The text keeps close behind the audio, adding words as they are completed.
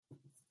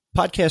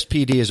Podcast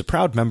PD is a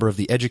proud member of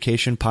the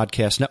Education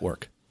Podcast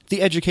Network.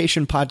 The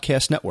Education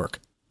Podcast Network.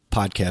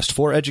 Podcast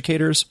for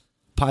educators.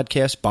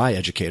 Podcast by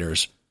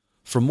educators.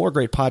 For more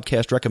great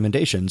podcast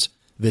recommendations,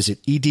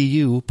 visit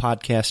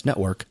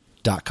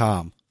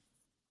edupodcastnetwork.com.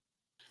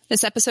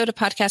 This episode of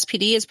Podcast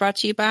PD is brought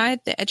to you by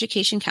the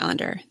Education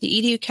Calendar. The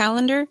EDU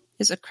Calendar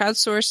is a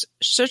crowdsourced,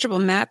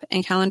 searchable map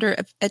and calendar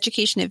of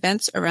education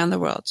events around the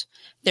world.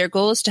 Their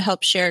goal is to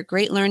help share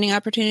great learning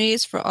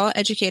opportunities for all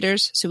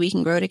educators so we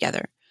can grow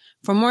together.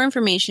 For more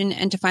information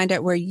and to find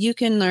out where you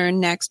can learn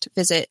next,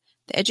 visit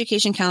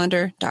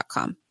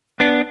theeducationcalendar.com.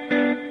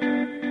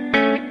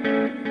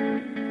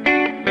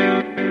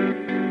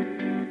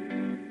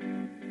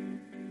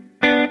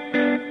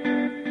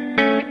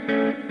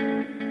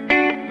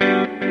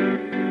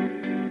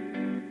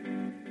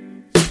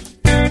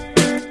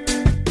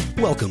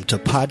 Welcome to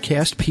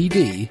Podcast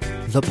PD,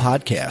 the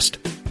podcast.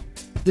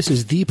 This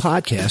is the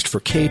podcast for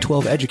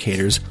K-12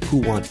 educators who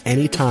want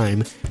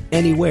anytime,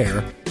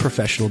 anywhere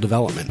professional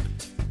development.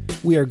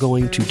 We are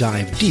going to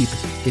dive deep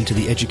into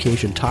the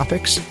education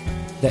topics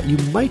that you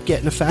might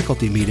get in a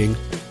faculty meeting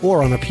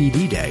or on a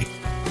PD day,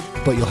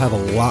 but you'll have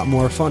a lot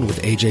more fun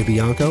with AJ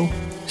Bianco,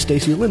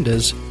 Stacy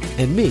Lindes,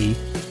 and me,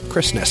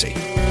 Chris Nesi.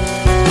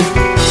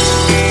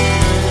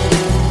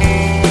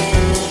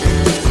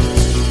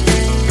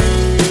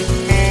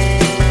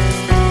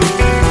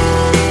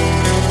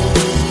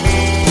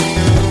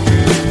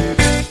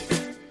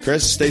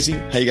 Chris, Stacy,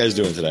 how you guys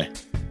doing today?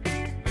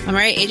 I'm all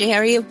right. AJ, how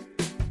are you?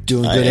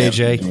 Doing good,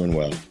 AJ. Doing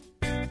well.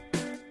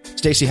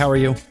 Stacy, how are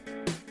you?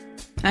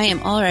 I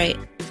am all right.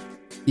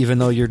 Even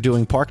though you're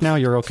doing park now,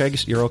 you're okay?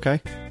 You're okay?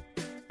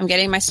 I'm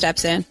getting my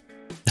steps in.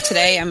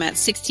 Today I'm at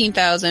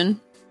 16,000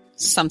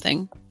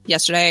 something.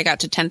 Yesterday I got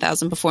to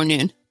 10,000 before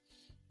noon.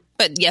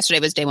 But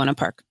yesterday was day one of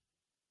park.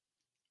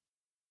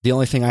 The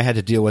only thing I had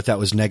to deal with that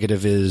was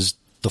negative is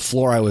the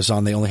floor I was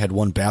on, they only had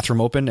one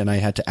bathroom open, and I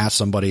had to ask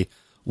somebody,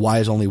 why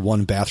is only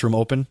one bathroom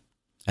open?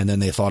 And then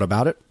they thought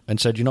about it and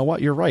said, you know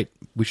what, you're right.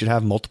 We should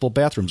have multiple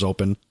bathrooms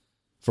open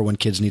for when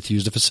kids need to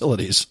use the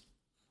facilities.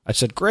 I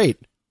said, great.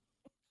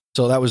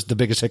 So that was the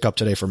biggest hiccup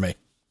today for me.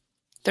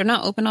 They're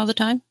not open all the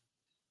time?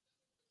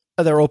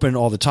 They're open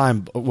all the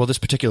time. Well, this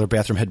particular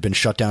bathroom had been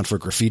shut down for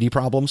graffiti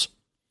problems.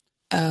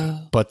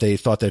 Oh. But they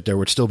thought that there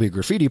would still be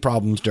graffiti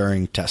problems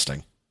during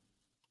testing.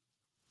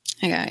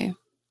 I got you.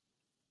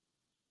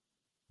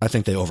 I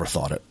think they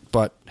overthought it.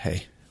 But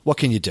hey, what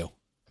can you do?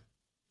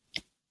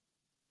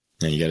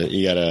 And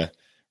you got a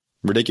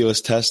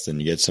ridiculous test, and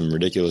you get some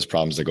ridiculous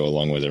problems that go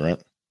along with it,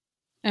 right?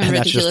 And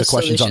that's just the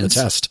questions on the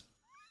test.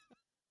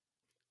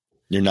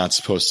 You're not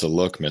supposed to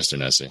look, Mr.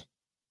 Nesi.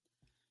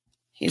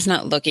 He's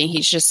not looking.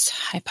 He's just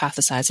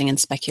hypothesizing and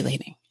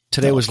speculating.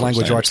 Today was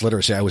language arts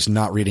literacy. I was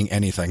not reading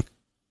anything.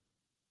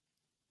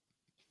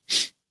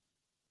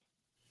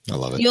 I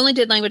love it. You only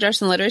did language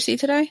arts and literacy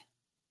today?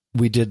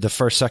 We did the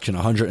first section,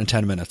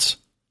 110 minutes.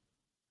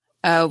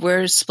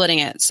 We're splitting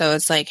it. So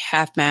it's like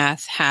half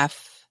math,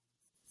 half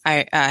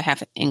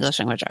English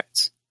language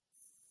arts.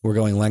 We're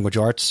going language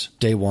arts,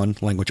 day 1,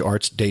 language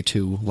arts, day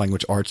 2,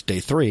 language arts, day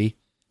 3,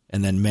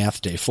 and then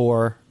math, day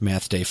 4,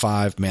 math, day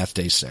 5, math,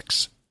 day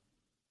 6.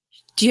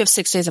 Do you have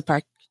 6 days of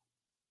park?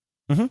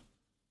 Mm-hmm.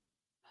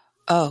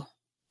 Oh,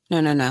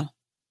 no.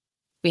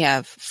 We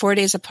have 4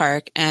 days of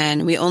park,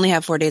 and we only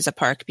have 4 days of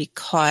park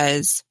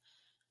because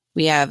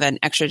we have an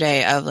extra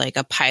day of like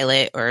a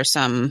pilot or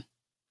some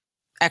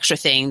extra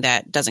thing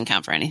that doesn't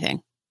count for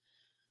anything.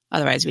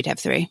 Otherwise, we'd have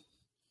 3.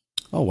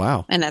 Oh,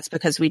 wow. And that's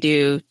because we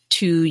do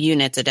 2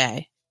 units a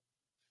day.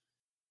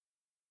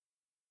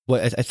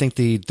 Well, I think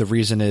the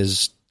reason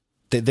is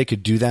they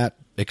could do that,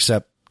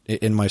 except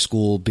in my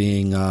school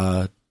being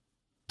the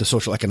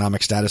social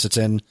economic status it's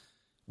in,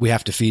 we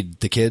have to feed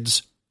the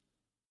kids.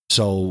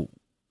 So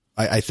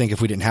I think if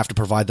we didn't have to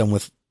provide them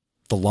with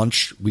the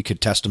lunch, we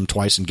could test them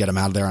twice and get them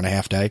out of there on a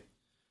half day.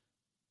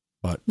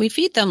 But we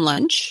feed them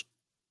lunch.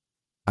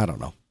 I don't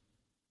know.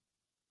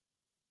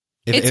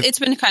 It's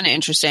been kind of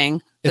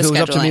interesting. If it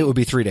was up to me, it would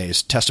be 3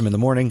 days. Test them in the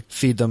morning,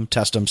 feed them,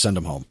 test them, send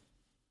them home.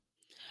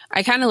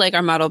 I kind of like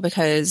our model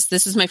because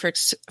this is my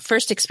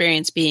first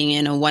experience being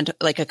in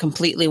a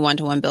completely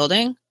one-to-one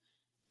building.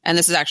 And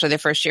this is actually the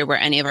first year where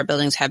any of our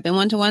buildings have been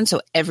one-to-one.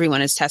 So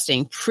everyone is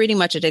testing pretty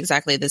much at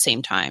exactly the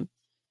same time,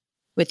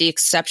 with the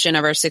exception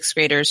of our 6th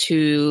graders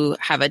who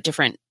have a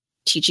different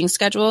teaching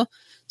schedule.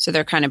 So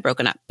they're kind of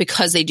broken up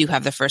because they do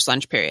have the first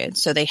lunch period.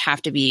 So they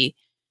have to be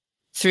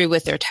through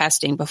with their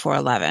testing before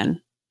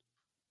 11.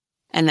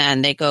 And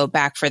then they go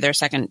back for their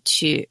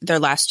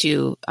last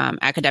two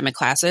academic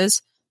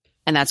classes.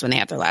 And that's when they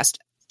have their last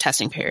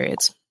testing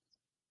periods.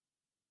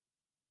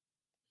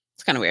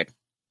 It's kind of weird.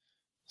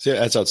 So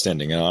that's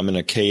outstanding. I'm in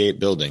a K-8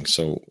 building,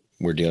 so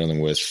we're dealing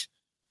with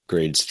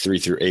grades 3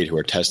 through 8 who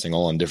are testing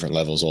all on different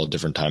levels, all at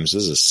different times.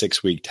 This is a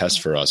 6-week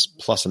test for us,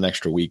 plus an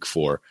extra week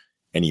for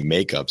any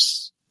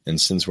makeups. And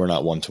since we're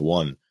not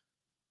one-to-one,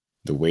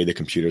 the way the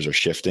computers are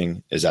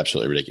shifting is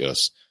absolutely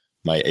ridiculous.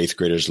 My 8th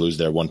graders lose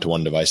their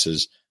one-to-one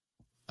devices.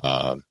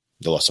 They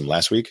lost them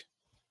last week.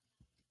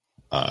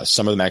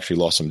 Some of them actually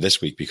lost them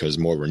this week because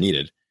more were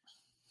needed.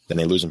 then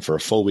they lose them for a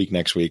full week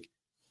next week,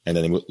 and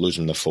then they lose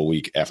them the full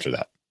week after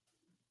that.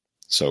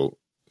 So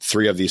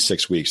 3 of these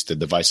 6 weeks, the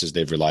devices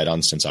they've relied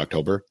on since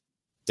October,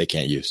 they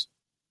can't use,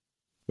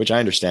 which I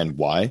understand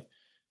why,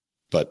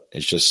 but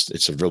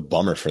it's a real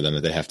bummer for them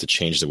that they have to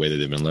change the way that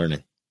they've been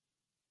learning.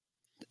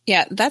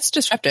 Yeah, that's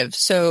disruptive.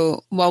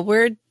 So while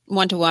we're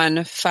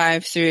 1-to-1,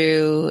 5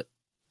 through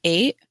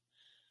 8,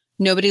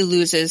 nobody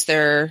loses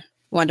their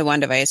 1-to-1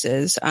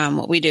 devices.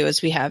 What we do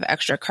is we have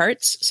extra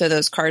carts. So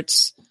those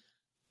carts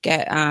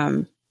get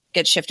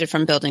shifted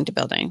from building to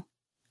building.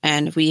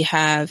 And we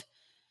have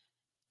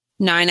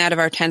 9 out of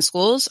our 10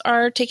 schools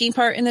are taking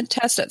part in the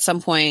test at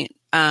some point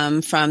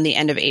from the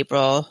end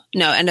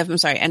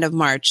of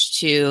March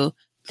to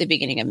the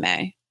beginning of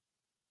May.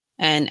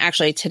 And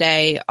actually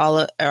today,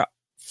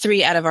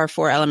 3 out of our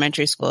 4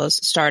 elementary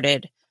schools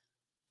started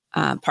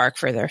Park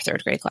for their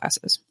 3rd grade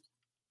classes.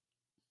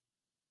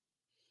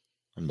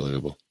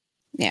 Unbelievable.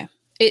 Yeah.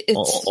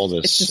 It's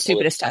the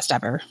stupidest test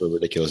ever. The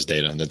ridiculous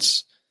data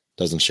that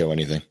doesn't show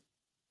anything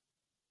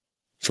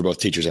for both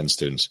teachers and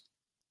students.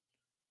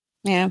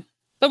 Yeah.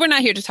 But we're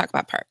not here to talk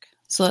about Park.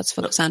 So let's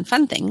focus on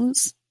fun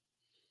things.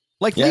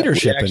 Like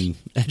leadership and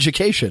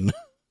education.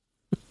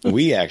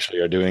 We actually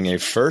are doing a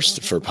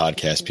first for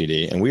Podcast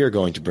PD, and we are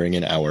going to bring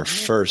in our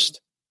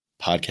first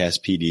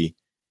Podcast PD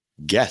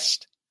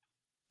guest.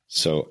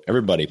 So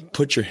everybody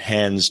put your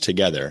hands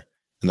together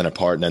and then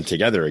apart and then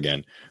together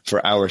again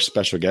for our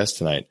special guest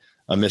tonight,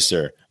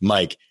 Mr.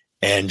 Mike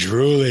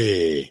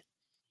Andruli.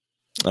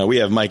 We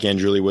have Mike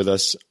Andruli with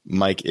us.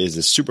 Mike is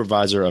the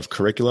supervisor of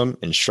curriculum,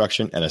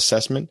 instruction, and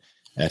assessment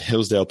at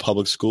Hillsdale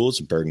Public Schools,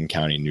 Bergen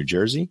County, New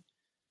Jersey.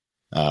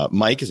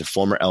 Mike is a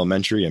former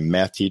elementary and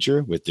math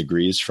teacher with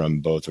degrees from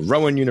both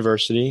Rowan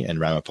University and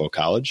Ramapo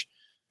College.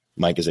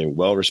 Mike is a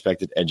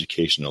well-respected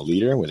educational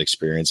leader with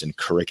experience in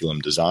curriculum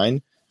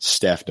design,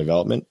 staff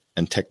development,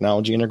 and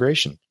technology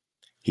integration.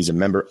 He's a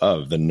member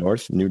of the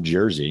North New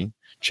Jersey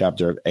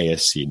chapter of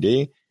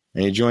ASCD,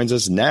 and he joins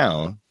us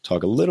now to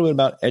talk a little bit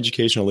about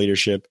educational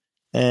leadership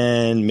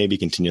and maybe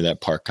continue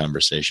that Park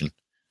conversation.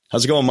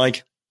 How's it going,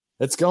 Mike?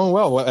 It's going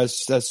well. As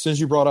soon as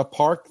you brought up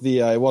Park,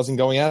 it wasn't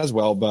going as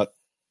well, but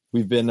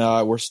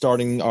we're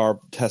starting our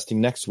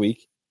testing next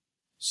week.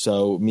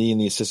 So me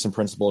and the assistant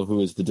principal,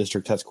 who is the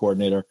district test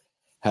coordinator,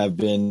 have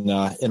been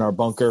in our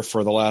bunker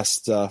for the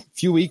last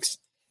few weeks,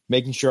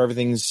 making sure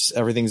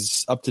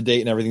everything's up to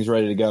date and everything's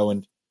ready to go.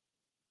 And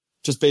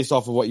just based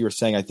off of what you were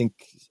saying, I think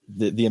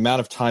the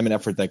amount of time and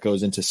effort that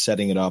goes into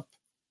setting it up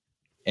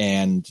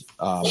and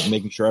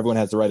making sure everyone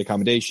has the right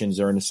accommodations,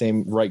 they're in the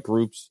same right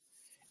groups,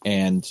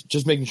 and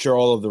just making sure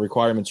all of the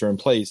requirements are in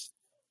place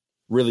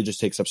really just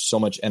takes up so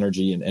much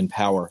energy and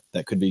power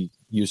that could be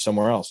used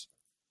somewhere else.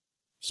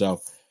 So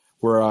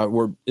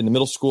we're in the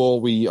middle school.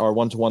 We are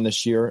 1-to-1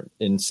 this year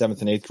in 7th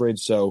and 8th grade.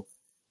 So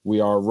we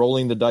are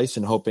rolling the dice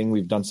and hoping.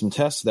 We've done some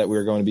tests that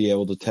we're going to be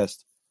able to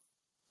test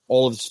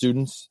all of the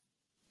students.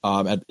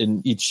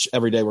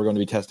 Every day we're going to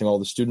be testing all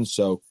the students.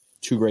 So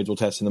 2 grades will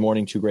test in the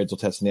morning, 2 grades will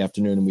test in the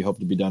afternoon, and we hope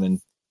to be done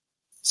in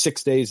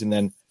 6 days. And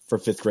then for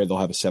 5th grade, they'll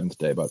have a 7th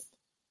day. But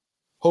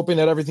hoping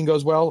that everything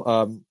goes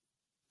well.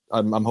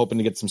 I'm hoping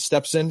to get some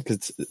steps in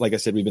because, like I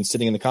said, we've been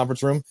sitting in the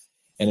conference room,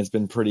 and it's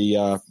been pretty.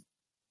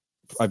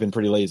 I've been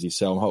pretty lazy,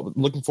 so I'm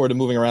looking forward to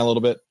moving around a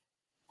little bit.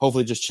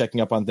 Hopefully, just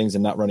checking up on things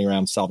and not running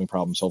around solving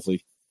problems.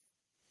 Hopefully,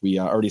 we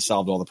already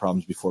solved all the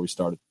problems before we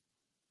started.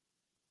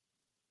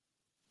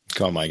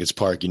 Come on, Mike. It's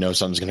Park. You know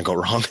something's going to go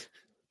wrong.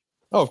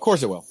 Oh, of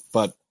course it will,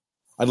 but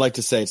I'd like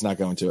to say it's not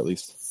going to, at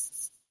least.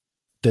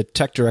 The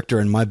tech director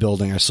in my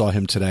building, I saw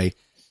him today,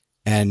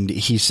 and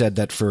he said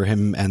that for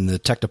him and the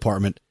tech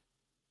department,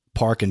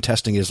 Park and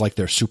testing is like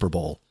their Super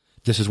Bowl.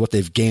 This is what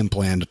they've game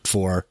planned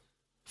for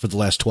the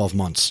last 12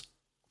 months.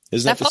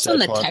 Isn't that falls on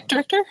the tech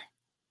director?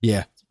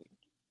 Yeah.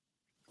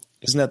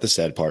 Isn't that the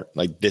sad part?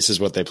 Like, this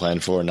is what they plan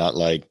for, not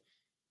like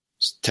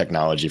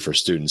technology for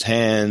students'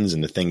 hands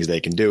and the things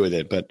they can do with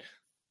it, but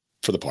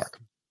for the park.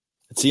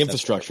 It's the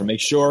infrastructure.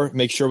 Make sure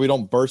we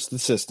don't burst the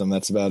system.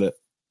 That's about it.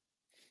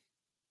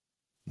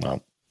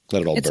 Well,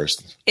 let it all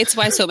burst. It's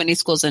why so many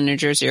schools in New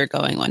Jersey are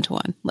going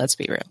 1-to-1. Let's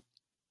be real.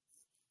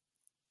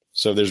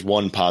 So there's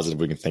one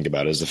positive we can think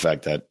about is the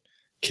fact that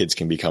kids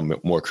can become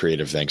more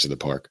creative thanks to the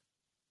park.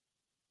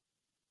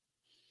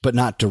 But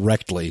not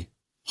directly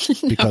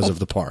because of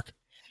the park.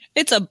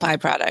 It's a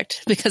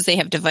byproduct. Because they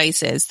have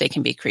devices, they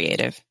can be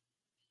creative.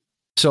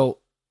 So,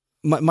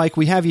 Mike,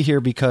 we have you here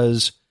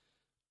because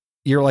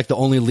you're like the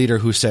only leader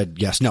who said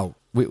yes. No,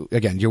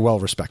 again, you're well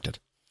respected.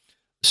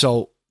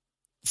 So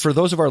for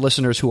those of our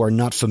listeners who are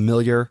not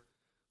familiar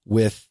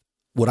with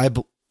what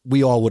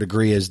we all would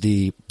agree is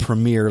the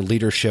premier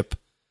leadership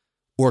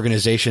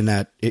organization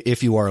that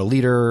if you are a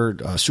leader,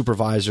 a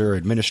supervisor,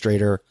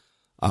 administrator,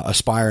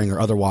 aspiring or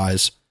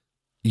otherwise,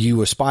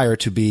 you aspire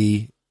to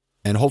be,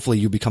 and hopefully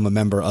you become a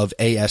member of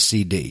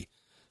ASCD.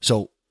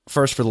 So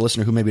first, for the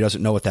listener who maybe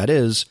doesn't know what that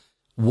is,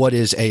 what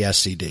is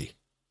ASCD?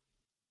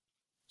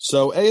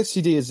 So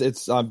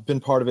ASCD I've been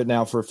part of it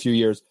now for a few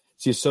years.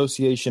 It's the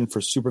Association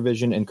for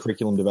Supervision and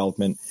Curriculum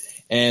Development.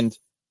 And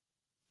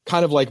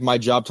kind of like my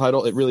job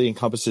title, it really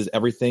encompasses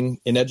everything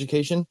in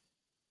education.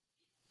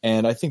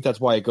 And I think that's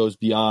why it goes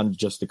beyond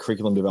just the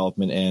curriculum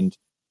development. And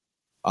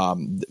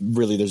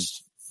really,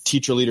 there's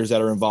teacher leaders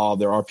that are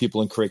involved. There are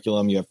people in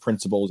curriculum. You have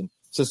principals and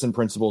assistant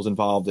principals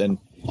involved. And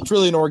it's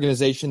really an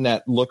organization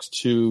that looks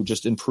to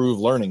just improve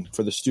learning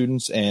for the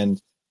students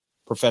and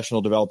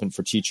professional development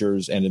for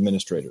teachers and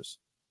administrators.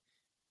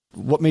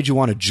 What made you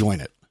want to join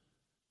it?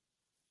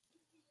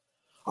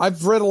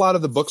 I've read a lot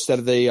of the books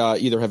that they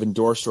either have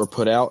endorsed or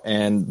put out,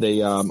 and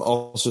they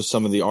also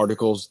some of the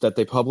articles that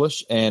they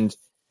publish. And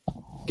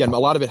again, a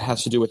lot of it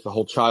has to do with the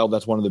whole child.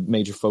 That's one of the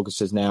major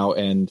focuses now,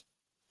 and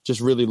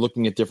just really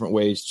looking at different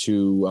ways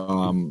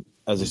to,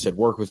 as I said,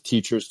 work with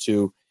teachers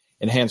to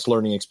enhance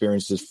learning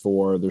experiences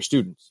for their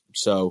students.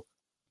 So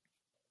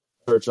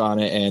research on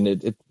it, and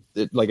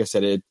it like I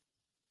said, it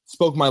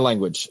spoke my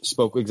language,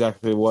 spoke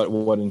exactly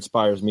what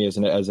inspires me as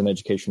an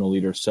educational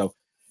leader. So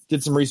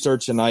did some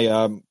research, and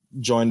I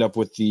joined up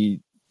with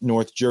the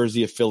North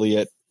Jersey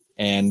affiliate.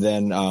 And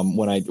then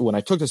when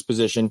I took this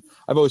position,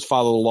 I've always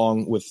followed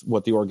along with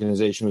what the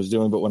organization was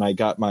doing. But when I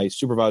got my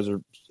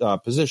supervisor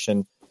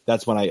position,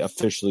 that's when I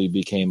officially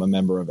became a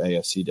member of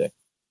ASCD.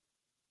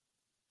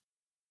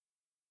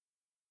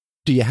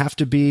 Do you have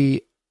to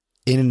be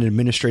in an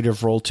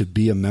administrative role to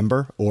be a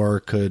member, or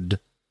could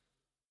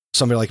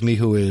somebody like me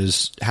who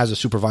has a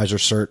supervisor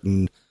cert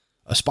and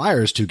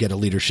aspires to get a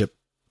leadership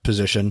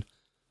position,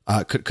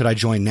 could I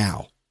join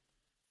now?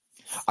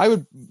 I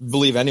would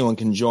believe anyone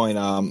can join.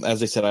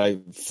 As I said,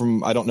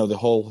 I don't know the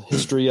whole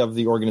history of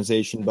the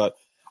organization, but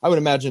I would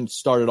imagine it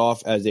started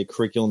off as a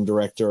curriculum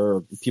director,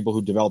 or people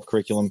who develop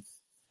curriculum,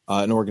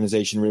 an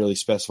organization really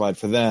specified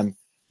for them.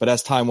 But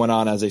as time went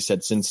on, as I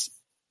said, since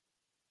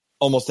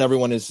almost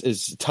everyone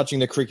is touching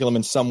the curriculum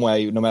in some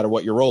way, no matter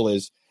what your role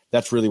is,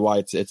 that's really why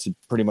it's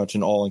pretty much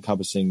an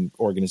all-encompassing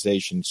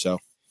organization. So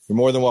you're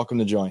more than welcome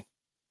to join.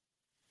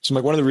 So,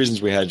 Mike, one of the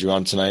reasons we had you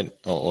on tonight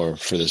or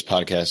for this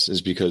podcast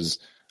is because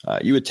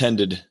you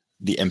attended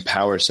the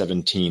Empower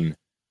 17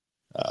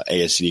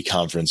 ASCD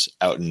conference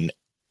out in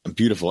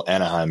beautiful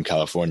Anaheim,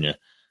 California.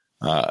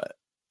 What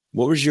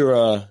was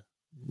your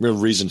real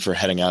reason for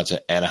heading out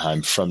to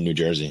Anaheim from New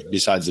Jersey,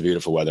 besides the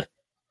beautiful weather?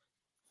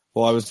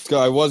 Well, I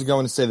was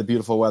going to say the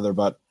beautiful weather,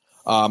 but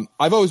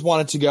I've always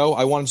wanted to go.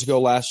 I wanted to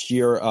go last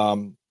year,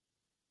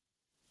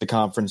 the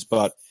conference,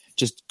 but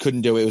just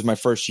couldn't do it. It was my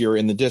first year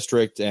in the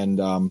district, and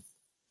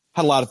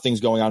had a lot of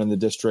things going on in the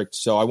district.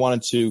 So I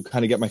wanted to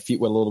kind of get my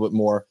feet wet a little bit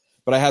more,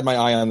 but I had my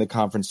eye on the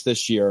conference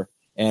this year.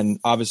 And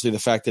obviously the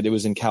fact that it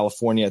was in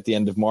California at the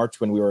end of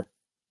March, when we were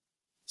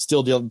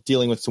still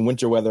dealing with some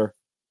winter weather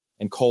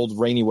and cold,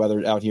 rainy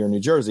weather out here in New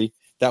Jersey,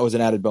 that was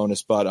an added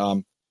bonus. But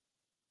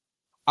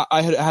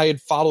I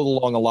had followed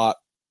along a lot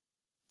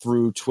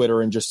through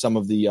Twitter and just some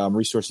of the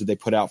resources they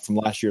put out from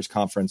last year's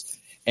conference.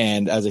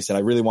 And as I said,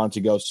 I really wanted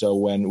to go. So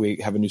when we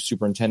have a new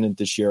superintendent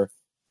this year,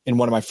 in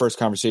one of my first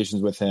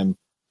conversations with him,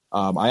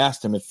 I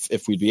asked him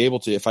if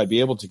I'd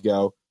be able to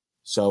go.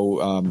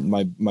 So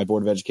my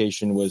Board of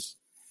Education was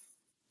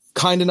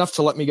kind enough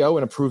to let me go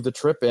and approve the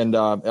trip. And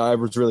I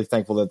was really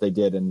thankful that they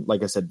did. And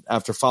like I said,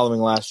 after following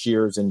last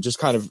year's and just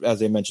kind of,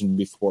 as I mentioned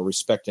before,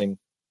 respecting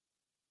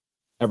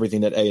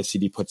everything that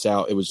ASCD puts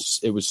out, it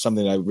was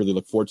something that I really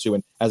look forward to.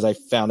 And as I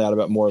found out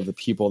about more of the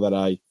people that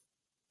I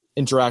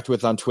interact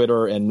with on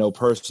Twitter and know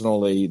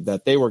personally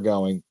that they were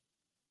going,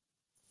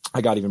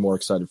 I got even more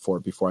excited for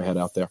it before I head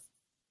out there.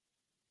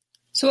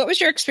 So what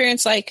was your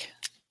experience like?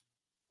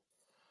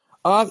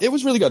 It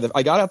was really good.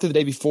 I got out there the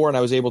day before, and I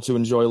was able to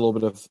enjoy a little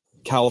bit of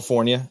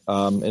California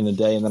in the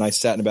day. And then I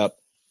sat in about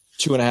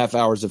 2.5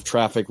 hours of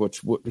traffic, which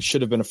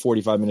should have been a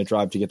 45-minute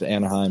drive to get to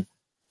Anaheim.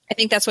 I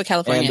think that's what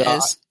California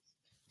is.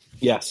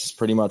 Yes,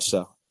 pretty much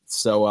so.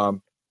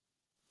 So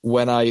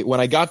when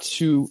I got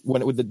to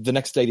the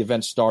next day the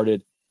event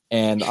started,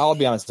 and I'll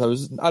be honest,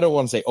 I don't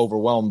want to say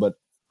overwhelmed, but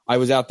I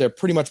was out there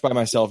pretty much by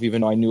myself, even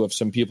though I knew of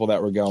some people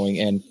that were going,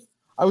 and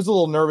I was a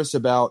little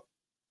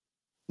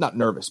not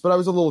nervous, but I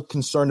was a little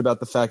concerned about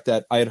the fact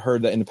that I had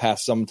heard that in the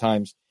past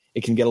sometimes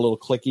it can get a little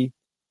cliquey.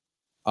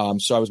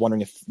 So I was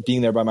wondering if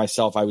being there by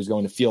myself, I was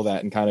going to feel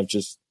that and kind of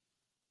just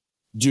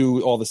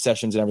do all the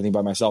sessions and everything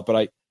by myself.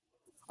 But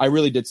I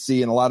really did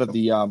see in a lot of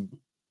the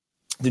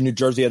New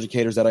Jersey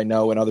educators that I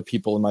know and other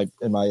people in my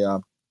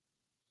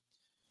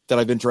that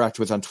I've interacted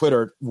with on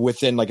Twitter,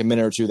 within like a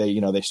minute or two,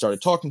 they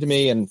started talking to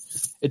me, and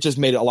it just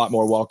made it a lot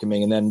more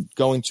welcoming. And then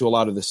going to a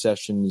lot of the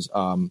sessions,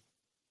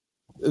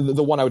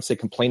 the one I would say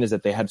complaint is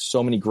that they had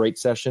so many great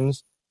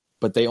sessions,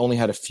 but they only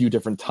had a few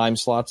different time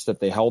slots that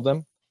they held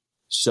them.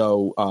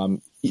 So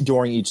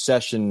during each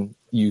session,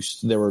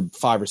 there were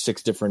 5 or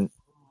 6 different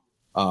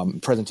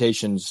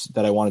presentations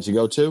that I wanted to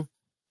go to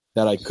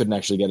that I couldn't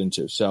actually get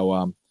into.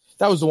 So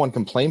that was the one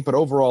complaint. But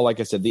overall, like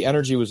I said, the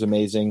energy was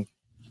amazing.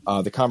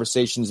 The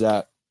conversations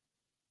that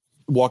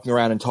walking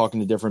around and talking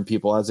to different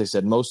people, as I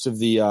said, most of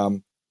the, I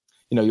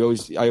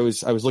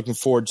was looking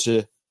forward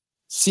to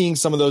seeing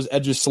some of those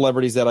edge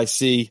celebrities that I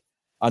see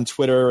on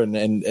Twitter, and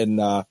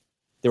there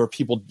were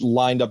people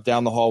lined up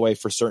down the hallway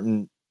for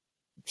certain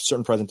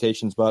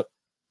presentations. But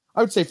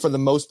I would say for the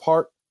most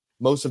part,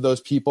 most of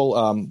those people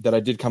that I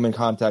did come in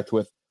contact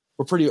with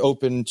were pretty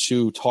open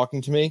to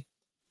talking to me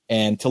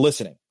and to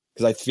listening,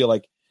 because I feel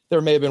like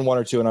there may have been one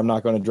or two, and I'm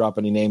not going to drop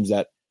any names,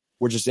 that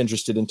were just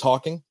interested in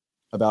talking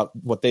about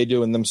what they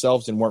do in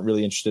themselves and weren't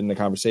really interested in the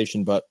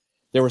conversation. But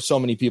there were so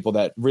many people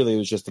that really it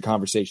was just the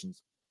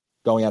conversations.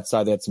 Going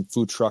outside, they had some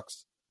food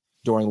trucks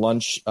during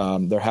lunch.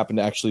 There happened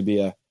to actually be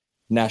a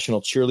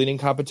national cheerleading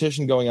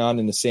competition going on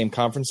in the same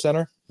conference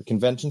center, the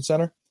convention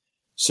center.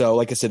 So,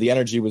 like I said, the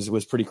energy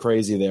was pretty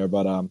crazy there.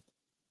 But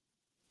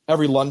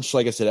every lunch,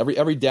 like I said,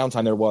 every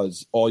downtime there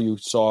was, all you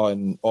saw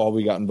and all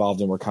we got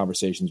involved in were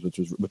conversations, which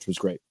was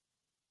great.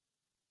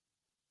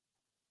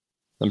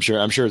 I'm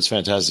sure it's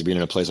fantastic being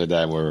in a place like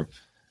that where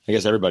I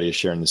guess everybody is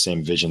sharing the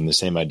same vision, the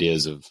same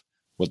ideas of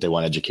what they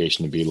want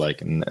education to be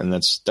like. And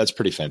that's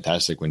pretty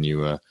fantastic when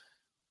you have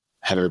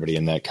everybody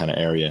in that kind of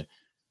area.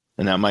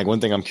 And now, Mike,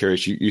 one thing I'm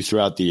curious, you threw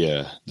out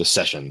the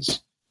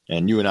sessions,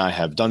 and you and I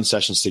have done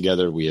sessions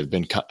together. We have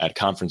been at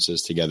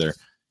conferences together,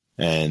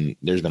 and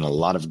there's been a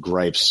lot of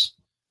gripes,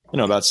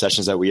 about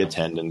sessions that we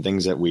attend and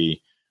things that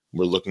we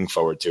were looking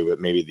forward to, but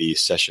maybe the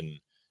session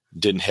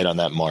didn't hit on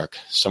that mark.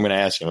 So I'm going to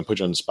ask you, I'm going to put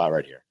you on the spot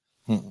right here.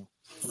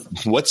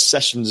 What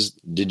sessions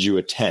did you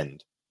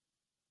attend?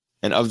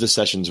 And of the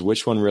sessions,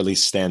 which one really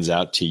stands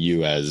out to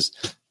you as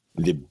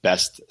the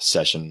best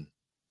session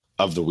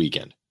of the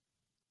weekend?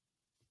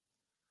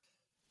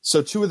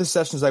 So 2 of the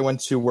sessions I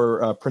went to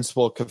were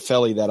Principal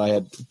Caffelli, that I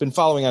had been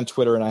following on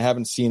Twitter, and I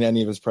haven't seen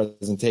any of his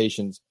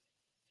presentations.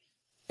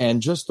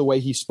 And just the way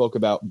he spoke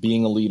about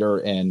being a leader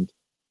and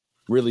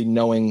really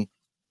knowing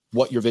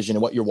what your vision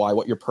and what your why,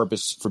 what your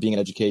purpose for being in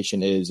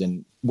education is,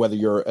 and whether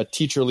you're a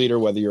teacher leader,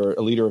 whether you're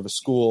a leader of a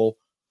school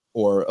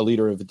or a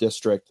leader of a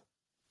district,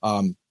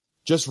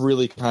 just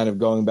really kind of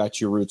going back to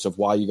your roots of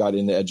why you got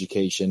into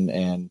education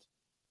and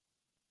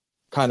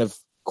kind of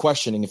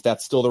questioning if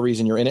that's still the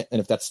reason you're in it and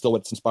if that's still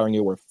what's inspiring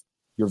you, or if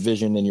your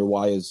vision and your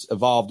why has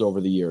evolved over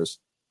the years.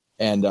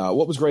 And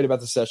what was great about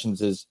the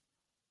sessions is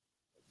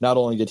not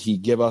only did he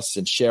give us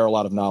and share a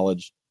lot of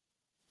knowledge,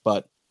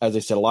 but as I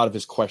said, a lot of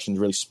his questions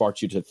really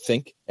sparked you to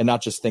think, and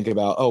not just think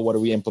about, what are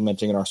we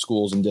implementing in our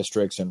schools and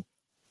districts, and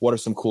what are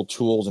some cool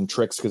tools and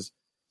tricks? Because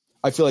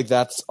I feel like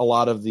that's a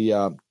lot of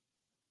the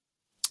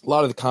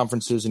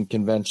conferences and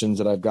conventions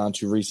that I've gone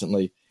to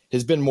recently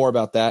has been more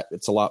about that.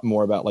 It's a lot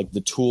more about like the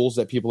tools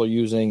that people are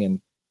using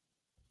and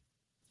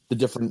the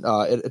different.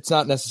 It's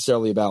not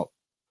necessarily about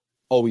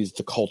always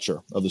the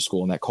culture of the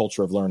school and that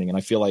culture of learning. And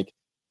I feel like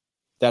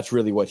that's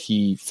really what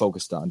he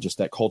focused on, just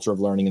that culture of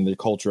learning and the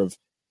culture of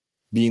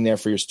being there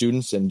for your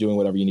students and doing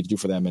whatever you need to do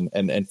for them,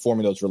 and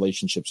forming those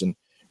relationships and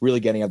really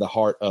getting at the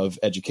heart of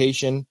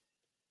education.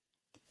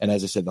 And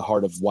as I said, the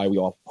heart of why we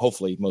all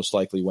hopefully most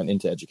likely went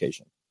into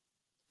education.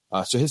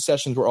 So his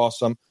sessions were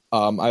awesome.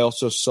 I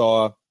also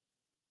saw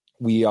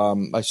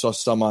I saw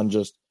some on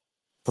just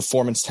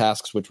performance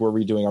tasks, which we're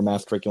redoing our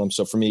math curriculum.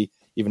 So for me,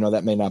 even though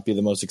that may not be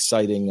the most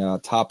exciting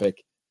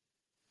topic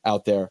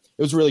out there,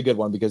 it was a really good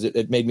one because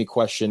it made me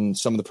question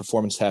some of the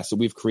performance tasks that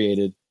we've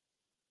created,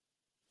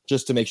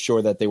 just to make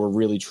sure that they were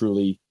really,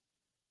 truly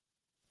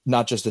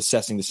not just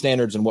assessing the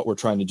standards and what we're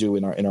trying to do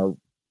in our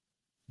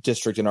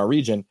district, in our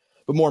region,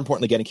 but more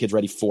importantly, getting kids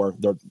ready for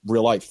their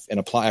real life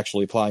and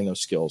actually applying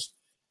those skills.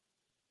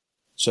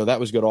 So that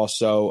was good.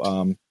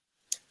 Also,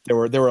 there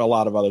were a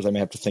lot of others. I may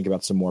have to think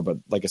about some more, but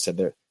like I said,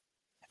 there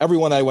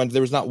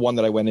was not one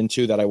that I went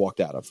into that I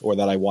walked out of, or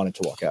that I wanted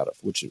to walk out of,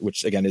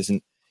 which again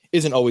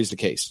isn't always the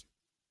case.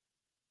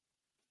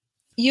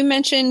 You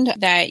mentioned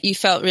that you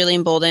felt really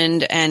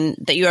emboldened and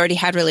that you already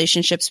had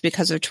relationships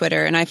because of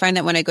Twitter. And I find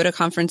that when I go to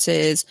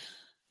conferences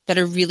that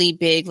are really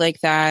big like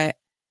that,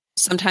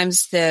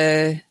 sometimes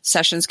the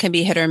sessions can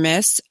be hit or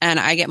miss, and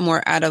I get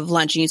more out of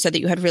lunch. And you said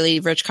that you had really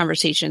rich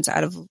conversations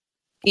out of,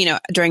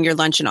 during your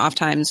lunch and off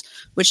times.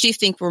 Which do you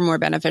think were more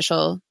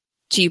beneficial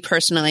to you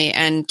personally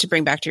and to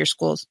bring back to your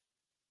schools?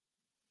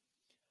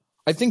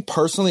 I think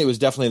personally, it was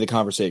definitely the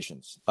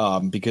conversations,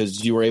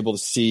 because you were able to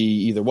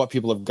see either what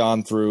people have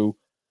gone through,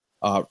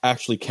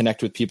 actually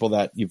connect with people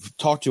that you've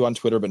talked to on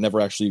Twitter but never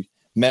actually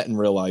met in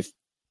real life.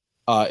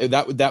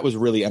 That was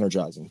really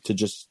energizing to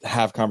just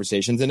have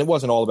conversations. And it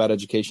wasn't all about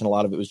education. A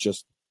lot of it was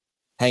just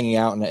hanging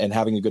out and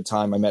having a good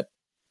time. I met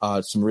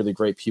some really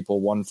great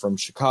people, one from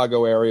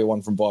Chicago area,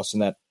 one from Boston,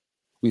 that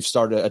we've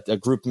started a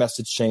group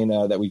message chain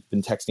that we've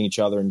been texting each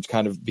other and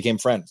kind of became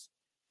friends.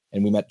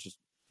 And we met just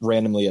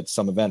randomly at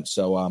some event.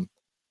 So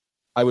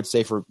I would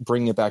say, for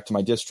bringing it back to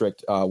my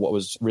district, what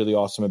was really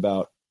awesome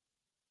about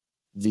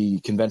the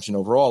convention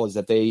overall is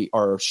that they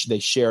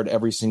shared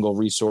every single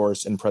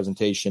resource and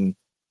presentation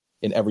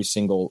in every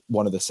single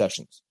one of the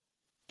sessions.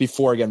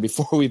 Before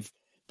we've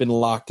been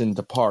locked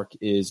into Park,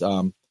 is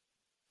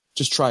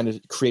just trying to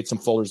create some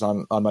folders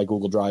on my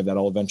Google Drive that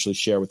I'll eventually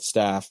share with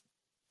staff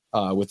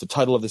with the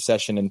title of the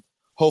session, and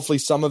hopefully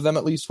some of them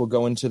at least will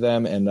go into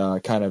them, and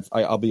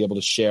I'll be able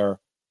to share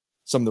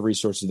some of the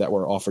resources that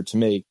were offered to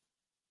me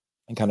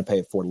and kind of pay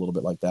it forward a little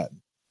bit like that,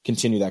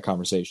 continue that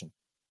conversation.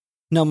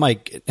 Now,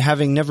 Mike,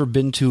 having never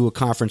been to a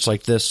conference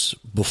like this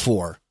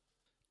before,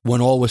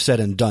 when all was said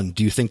and done,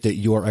 do you think that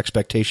your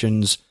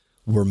expectations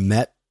were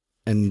met,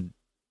 and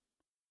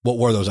what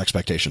were those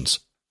expectations?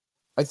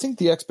 I think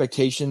the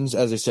expectations,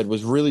 as I said,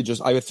 was really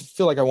just, I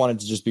feel like I wanted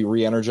to just be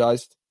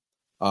re-energized.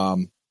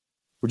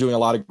 We're doing a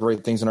lot of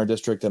great things in our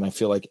district, and I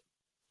feel like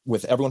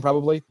with everyone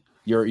probably,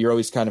 you're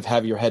always kind of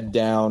have your head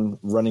down,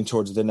 running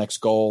towards the next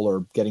goal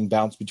or getting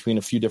bounced between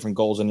a few different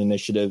goals and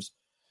initiatives.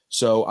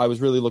 So I was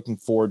really looking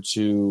forward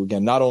to,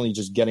 again, not only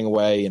just getting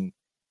away and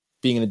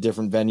being in a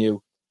different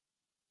venue,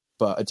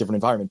 but a different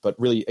environment, but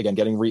really, again,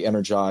 getting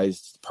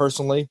re-energized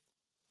personally,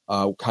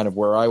 kind of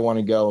where I want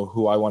to go,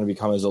 who I want to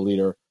become as a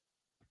leader,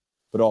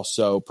 but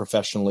also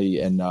professionally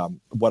and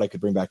what I could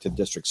bring back to the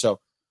district.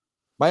 So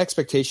my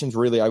expectations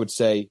really, I would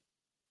say,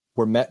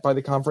 were met by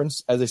the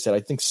conference. As I said, I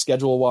think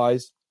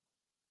schedule-wise,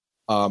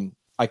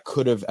 I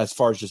could have, as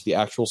far as just the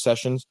actual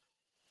sessions,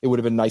 it would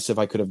have been nice if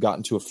I could have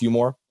gotten to a few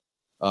more,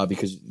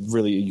 because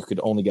really you could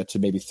only get to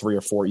maybe 3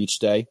 or 4 each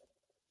day.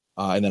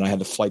 And then I had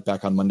the flight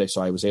back on Monday,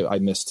 so I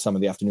missed some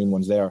of the afternoon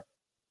ones there.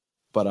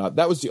 But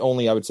that was the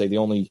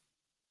only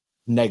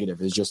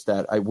negative, is just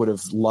that I would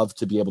have loved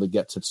to be able to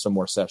get to some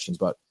more sessions.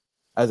 But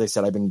as I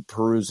said, I've been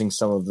perusing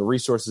some of the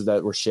resources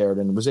that were shared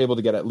and was able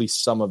to get at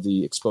least some of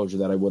the exposure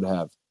that I would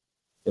have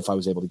if I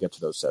was able to get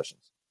to those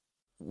sessions.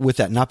 With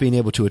that, not being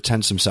able to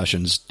attend some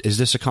sessions, is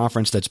this a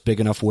conference that's big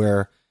enough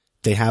where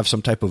they have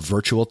some type of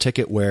virtual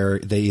ticket where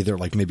they either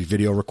like maybe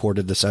video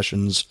recorded the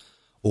sessions,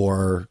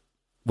 or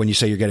when you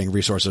say you're getting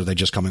resources, are they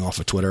just coming off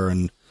of Twitter,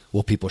 and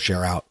will people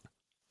share out?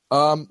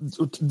 A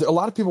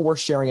lot of people were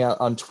sharing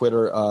out on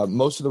Twitter.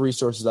 Most of the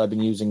resources I've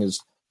been using is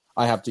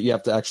you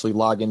have to actually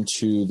log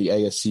into the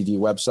ASCD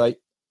website.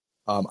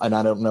 And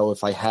I don't know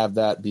if I have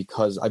that,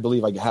 because I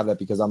believe I have that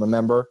because I'm a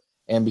member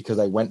and because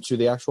I went to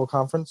the actual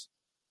conference.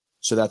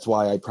 So that's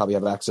why I probably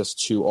have access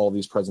to all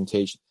these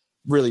presentations,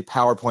 really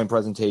PowerPoint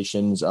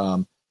presentations,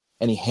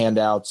 any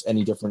handouts,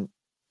 any different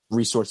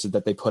resources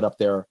that they put up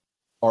there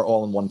are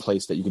all in one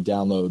place that you can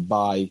download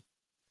by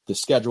the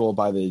schedule,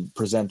 by the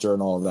presenter,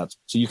 and all of that.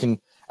 So you can,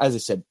 as I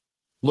said,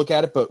 look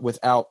at it, but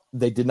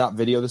they did not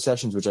video the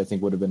sessions, which I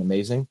think would have been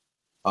amazing,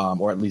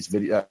 or at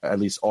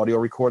least audio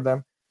record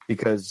them,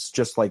 because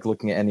just like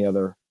looking at any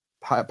other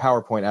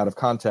PowerPoint out of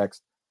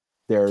context,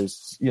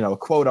 there's, a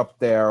quote up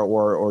there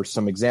or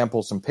some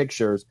examples, some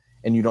pictures,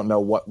 and you don't know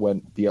what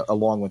went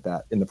along with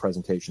that in the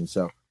presentation.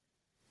 So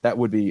that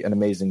would be an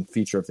amazing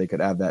feature if they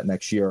could add that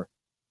next year,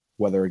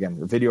 whether, again,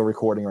 a video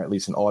recording or at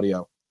least an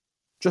audio,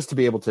 just to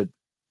be able to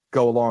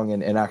go along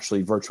and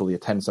actually virtually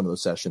attend some of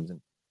those sessions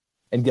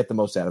and get the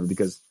most out of it.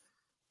 Because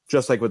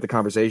just like with the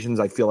conversations,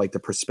 I feel like the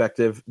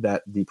perspective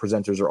that the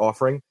presenters are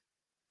offering,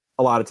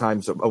 a lot of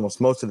times, almost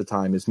most of the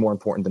time, is more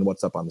important than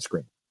what's up on the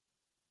screen.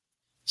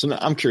 So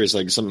I'm curious,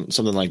 like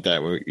something like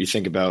that, where you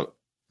think about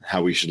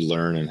how we should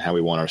learn and how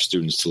we want our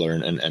students to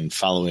learn, and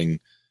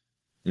following,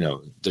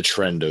 the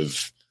trend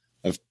of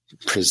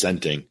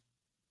presenting.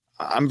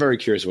 I'm very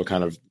curious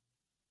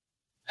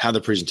how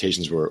the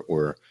presentations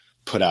were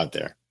put out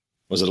there.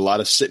 Was it a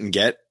lot of sit and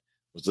get?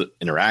 Was it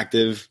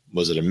interactive?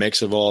 Was it a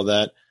mix of all of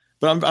that?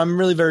 But I'm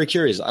really very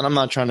curious, and I'm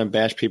not trying to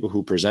bash people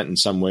who present in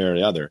some way or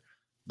the other.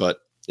 But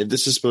if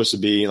this is supposed to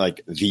be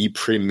like the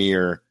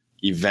premier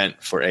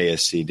event for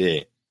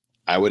ASCD,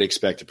 I would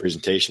expect the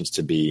presentations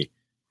to be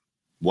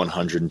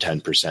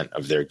 110%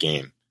 of their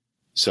game.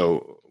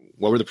 So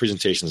what were the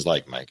presentations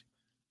like, Mike?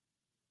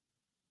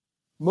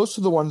 Most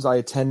of the ones I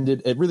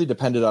attended, it really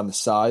depended on the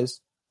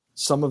size.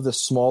 Some of the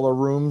smaller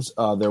rooms,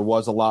 there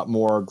was a lot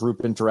more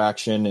group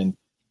interaction,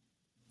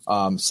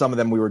 and some of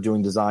them we were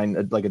doing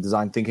like a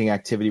design thinking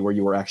activity where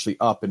you were actually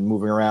up and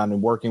moving around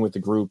and working with the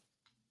group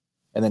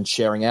and then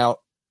sharing out.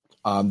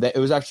 It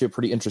was actually a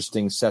pretty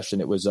interesting session.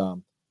 It was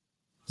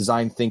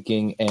design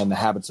thinking and the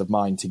habits of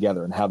mind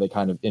together, and how they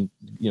kind of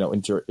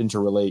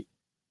interrelate,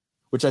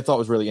 which I thought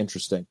was really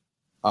interesting.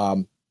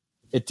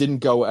 It didn't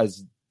go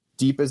as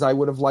deep as I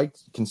would have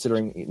liked,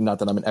 considering, not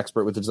that I'm an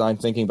expert with design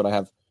thinking, but I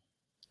have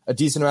a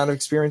decent amount of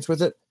experience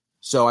with it.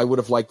 So I would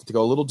have liked it to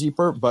go a little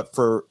deeper, but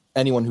for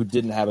anyone who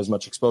didn't have as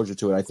much exposure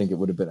to it, I think it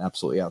would have been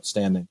absolutely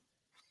outstanding.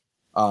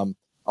 A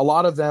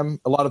lot of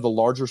the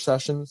larger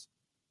sessions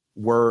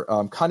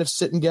were kind of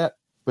sit and get,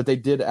 but they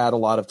did add a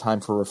lot of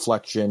time for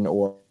reflection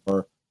or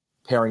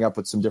pairing up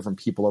with some different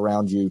people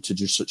around you to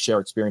just share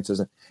experiences.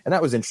 And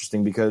that was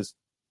interesting, because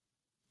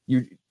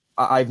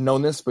I've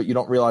known this, but you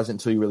don't realize it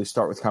until you really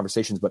start with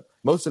conversations. But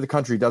most of the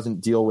country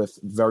doesn't deal with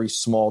very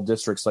small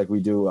districts like we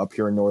do up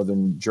here in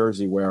northern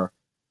Jersey, where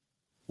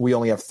we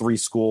only have 3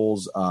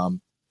 schools.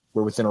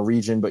 We're within a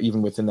region, but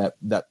even within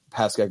that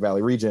Pascack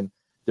Valley region,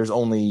 there's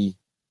only,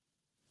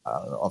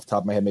 off the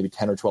top of my head, maybe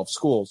 10 or 12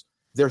 schools.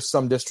 There's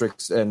some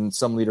districts and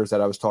some leaders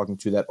that I was talking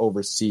to that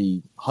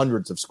oversee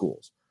hundreds of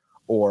schools,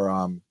 or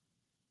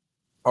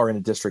are in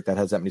a district that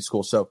has that many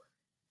schools. So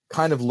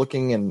kind of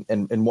looking and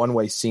in one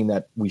way seeing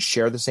that we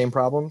share the same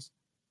problems,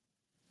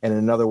 and in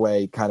another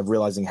way kind of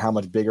realizing how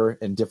much bigger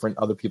and different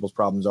other people's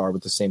problems are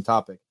with the same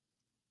topic.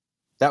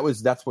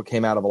 That's what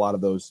came out of a lot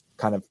of those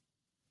kind of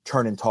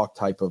turn and talk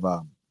type of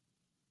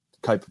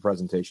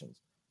presentations.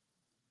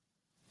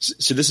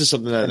 So this is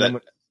something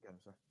that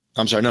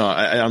I'm sorry, no,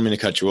 I don't mean to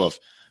cut you off,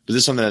 But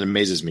this is something that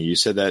amazes me. You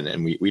said that,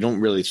 and we don't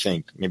really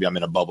think, maybe I'm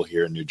in a bubble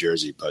here in New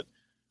Jersey, but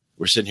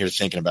we're sitting here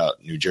thinking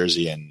about New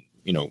Jersey, and,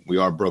 you know, we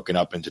are broken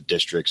up into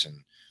districts, and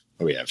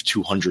we have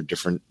 200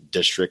 different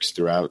districts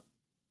throughout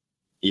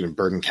even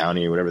Bergen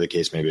County, whatever the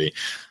case may be.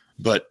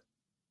 But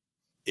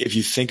if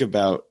you think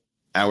about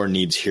our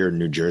needs here in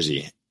New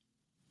Jersey,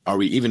 are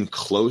we even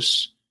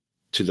close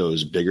to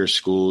those bigger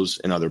schools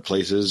in other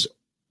places?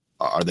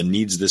 Are the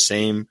needs the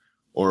same,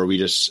 or are we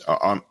just,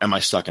 am I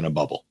stuck in a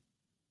bubble?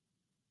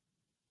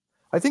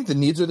 I think the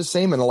needs are the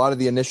same, and a lot of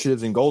the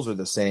initiatives and goals are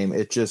the same.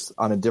 It's just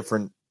on a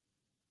different,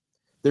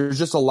 there's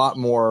just a lot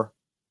more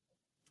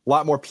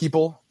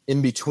people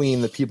in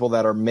between the people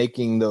that are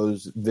making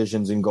those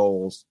visions and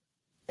goals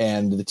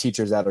and the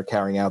teachers that are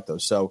carrying out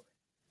those. So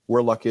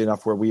we're lucky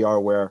enough where we are,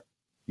 where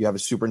you have a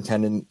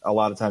superintendent. A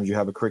lot of times you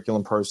have a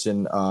curriculum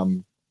person.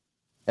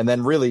 And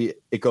then really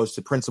it goes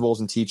to principals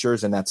and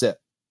teachers, and that's it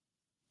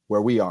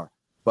where we are.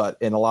 But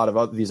in a lot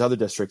of these other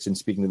districts, and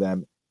speaking to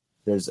them,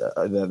 there's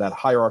that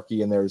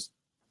hierarchy, and there's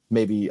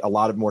maybe a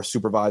lot of more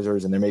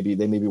supervisors, and they may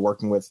be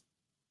working with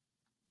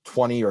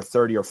 20 or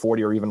 30 or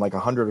 40 or even like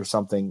 100 or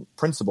something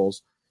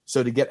principals.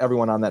 So to get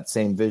everyone on that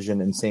same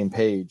vision and same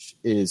page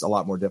is a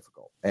lot more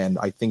difficult. And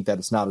I think that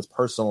it's not as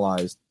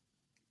personalized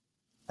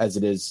as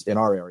it is in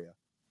our area.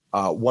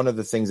 One of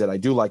the things that I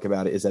do like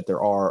about it is that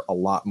there are a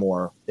lot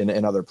more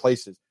in other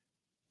places.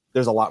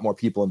 There's a lot more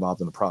people involved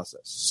in the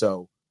process.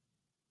 So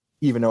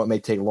even though it may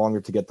take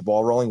longer to get the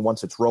ball rolling,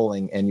 once it's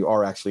rolling and you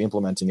are actually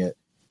implementing it,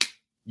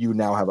 you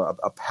now have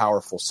a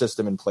powerful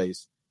system in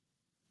place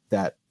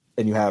that,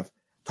 and you have,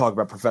 talk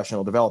about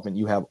professional development,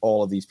 you have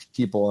all of these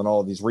people and all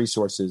of these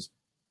resources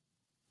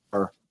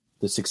or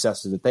the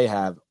successes that they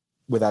have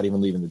without even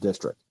leaving the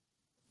district.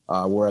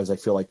 Whereas I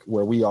feel like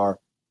where we are,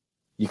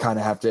 you kind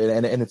of have to,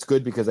 and it's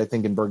good because I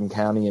think in Bergen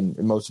County and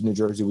in most of New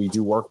Jersey, we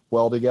do work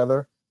well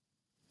together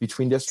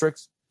between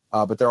districts,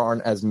 but there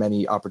aren't as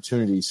many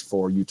opportunities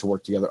for you to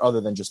work together other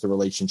than just the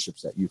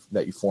relationships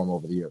that you form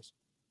over the years.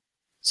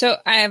 So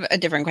I have a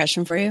different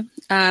question for you.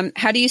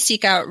 How do you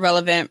seek out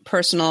relevant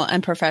personal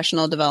and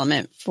professional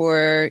development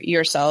for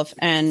yourself?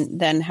 And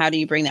then how do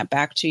you bring that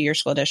back to your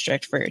school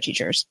district for your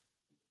teachers?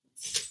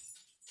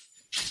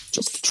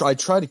 Just try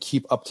to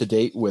keep up to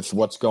date with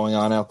what's going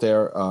on out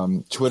there.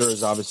 Twitter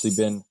has obviously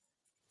been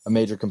a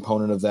major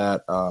component of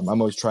that. I'm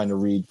always trying to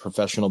read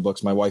professional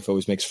books. My wife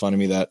always makes fun of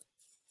me that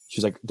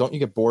she's like, don't you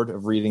get bored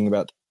of reading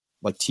about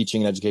like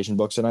teaching and education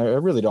books? And I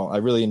really don't. I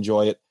really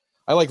enjoy it.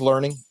 I like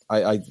learning.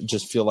 I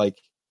just feel like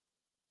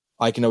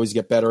I can always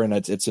get better. And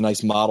it's a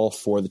nice model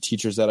for the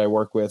teachers that I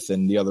work with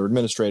and the other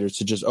administrators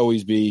to just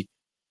always be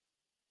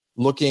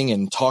looking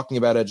and talking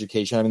about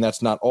education. I mean,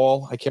 that's not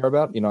all I care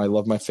about. You know, I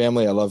love my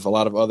family. I have a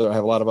lot of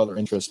other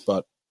interests,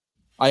 but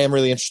I am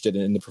really interested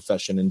in the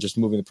profession and just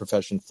moving the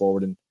profession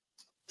forward and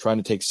trying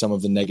to take some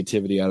of the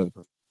negativity out of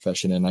the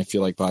profession. And I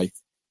feel like by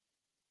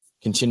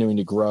continuing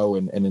to grow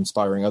and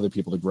inspiring other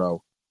people to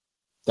grow,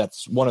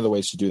 that's one of the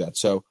ways to do that.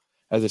 So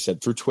as I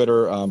said, through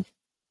Twitter,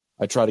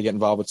 I try to get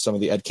involved with some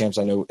of the ed camps.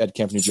 I know Ed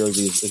Camp New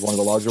Jersey is one of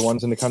the larger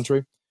ones in the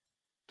country.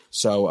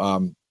 So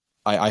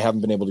I haven't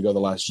been able to go the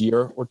last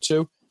year or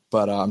two,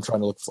 but I'm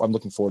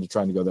looking forward to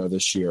trying to go there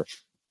this year,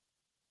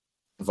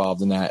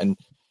 involved in that. And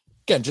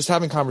again, just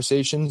having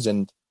conversations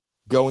and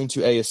going to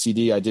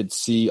ASCD, I did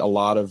see a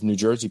lot of New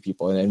Jersey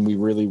people, and we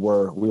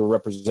were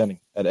representing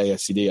at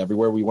ASCD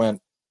everywhere we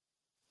went.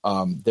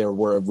 There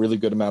were a really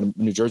good amount of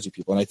New Jersey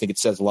people. And I think it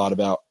says a lot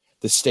about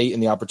the state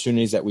and the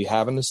opportunities that we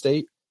have in the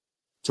state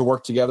to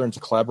work together and to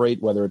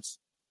collaborate, whether it's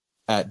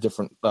at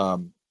different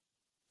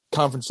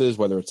conferences,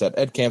 whether it's at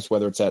ed camps,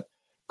 whether it's at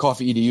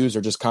coffee EDUs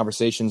or just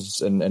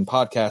conversations and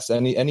podcasts,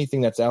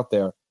 anything that's out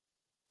there.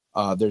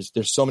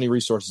 There's so many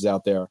resources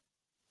out there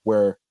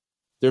where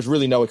there's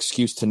really no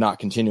excuse to not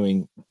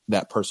continuing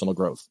that personal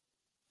growth.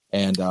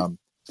 And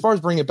as far as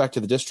bringing it back to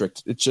the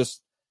district, it's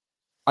just,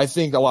 I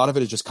think a lot of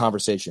it is just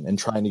conversation and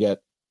trying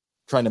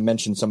to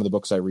mention some of the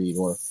books I read,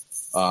 or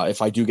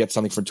if I do get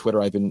something from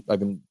Twitter, I've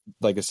been,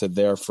 like I said,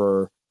 there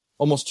for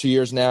almost 2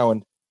 years now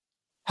and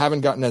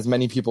haven't gotten as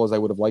many people as I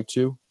would have liked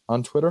to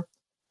on Twitter,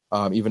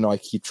 even though I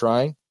keep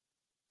trying.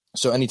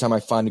 So anytime I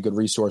find a good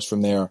resource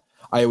from there,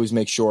 I always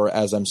make sure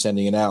as I'm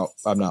sending it out,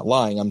 I'm not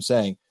lying. I'm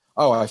saying,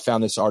 oh, I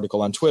found this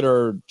article on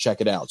Twitter,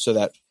 check it out, so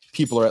that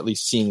people are at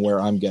least seeing where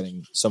I'm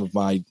getting some of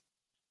my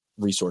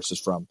resources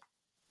from.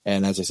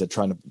 And as I said,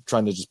 trying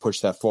to just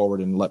push that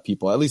forward and let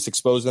people at least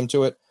expose them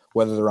to it,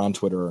 whether they're on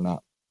Twitter or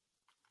not.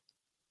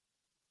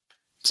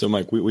 So,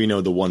 Mike, we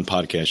know the one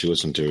podcast you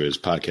listen to is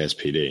Podcast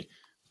PD,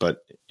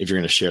 but if you're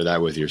going to share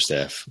that with your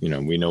staff, you know,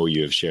 we know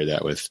you have shared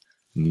that with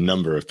a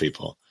number of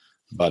people,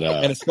 but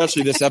and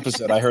especially this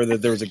episode, I heard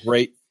that there was a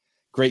great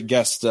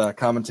guest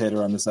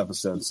commentator on this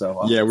episode.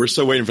 So yeah, we're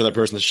still waiting for that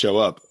person to show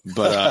up.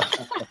 But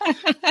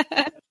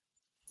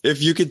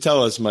if you could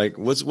tell us, Mike,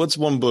 what's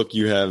one book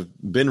you have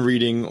been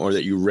reading or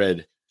that you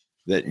read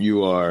that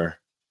you are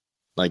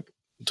like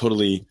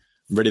totally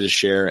ready to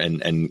share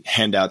and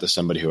hand out to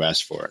somebody who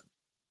asks for it?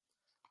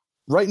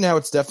 Right now,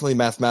 it's definitely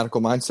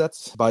Mathematical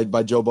Mindsets by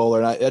Joe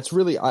Bowler. And it's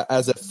really,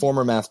 as a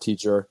former math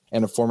teacher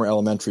and a former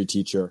elementary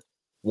teacher,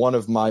 one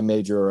of my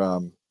major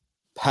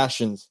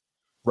passions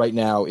right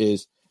now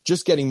is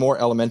just getting more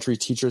elementary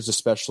teachers,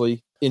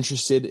 especially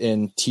interested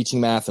in teaching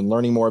math and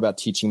learning more about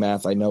teaching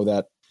math. I know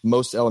that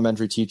most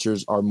elementary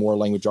teachers are more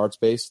language arts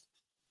based,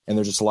 and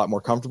they're just a lot more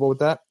comfortable with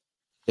that.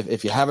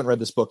 If you haven't read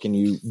this book and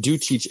you do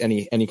teach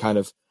any kind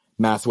of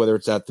math, whether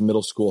it's at the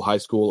middle school, high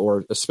school,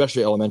 or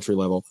especially elementary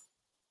level,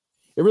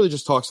 it really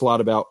just talks a lot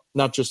about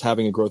not just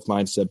having a growth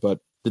mindset, but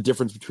the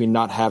difference between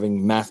not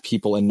having math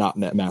people and not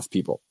math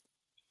people.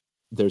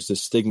 There's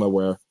this stigma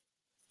where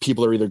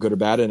people are either good or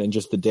bad, and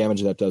just the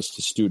damage that does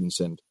to students.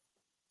 And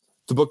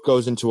the book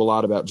goes into a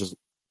lot about just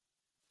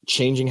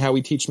changing how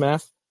we teach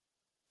math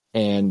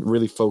and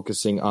really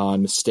focusing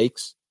on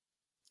mistakes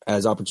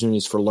as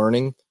opportunities for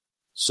learning.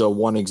 So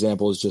one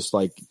example is just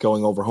like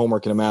going over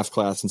homework in a math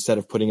class, instead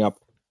of putting up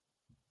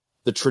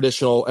the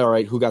traditional, all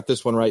right, who got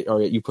this one right? All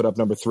right, you put up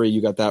number 3,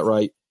 you got that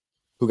right.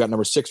 Who got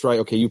number 6 right?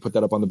 Okay, you put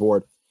that up on the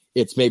board.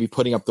 It's maybe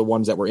putting up the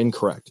ones that were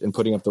incorrect and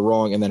putting up the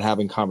wrong, and then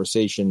having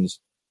conversations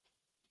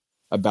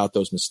about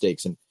those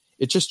mistakes. And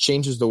it just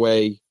changes the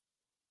way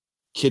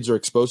kids are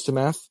exposed to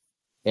math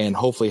and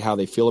hopefully how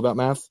they feel about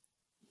math.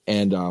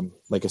 And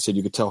like I said,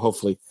 you could tell,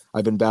 hopefully,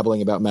 I've been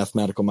babbling about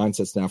Mathematical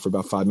Mindsets now for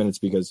about 5 minutes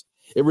because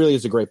it really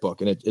is a great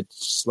book. And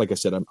it's like I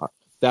said,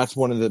 that's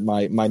one of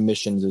my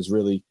missions, is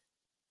really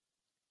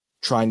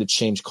trying to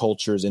change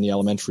cultures in the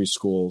elementary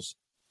schools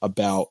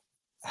about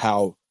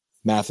how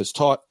math is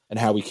taught and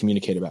how we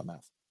communicate about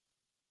math.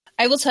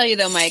 I will tell you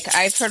though, Mike,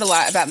 I've heard a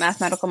lot about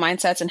Mathematical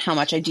Mindsets and how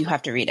much I do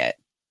have to read it.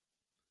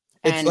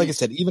 It's like I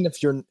said, even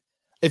if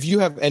you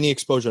have any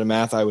exposure to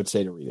math, I would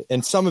say to read it.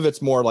 And some of it's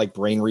more like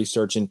brain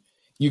research, and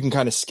you can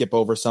kind of skip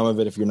over some of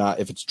it if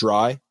it's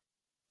dry.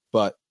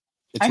 But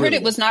I heard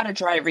it was not a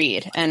dry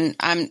read, and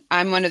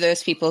I'm one of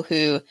those people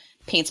who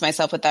paints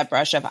myself with that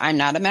brush of I'm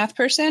not a math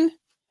person.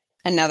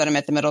 And now that I'm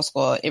at the middle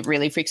school, it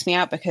really freaks me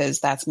out because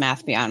that's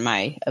math beyond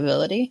my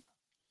ability.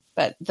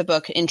 But the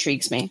book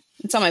intrigues me.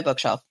 It's on my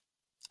bookshelf.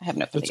 I have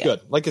no clue. It's good.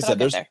 Like I said,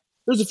 there's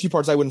a few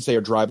parts I wouldn't say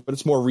are dry, but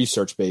it's more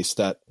research based,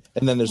 and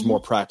then there's more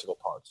practical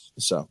parts.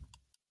 So,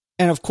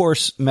 and of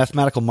course,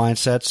 Mathematical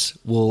Mindsets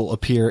will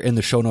appear in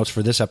the show notes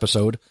for this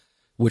episode,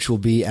 which will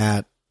be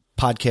at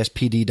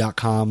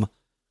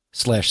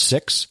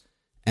podcastpd.com/6.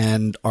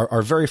 And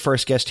our very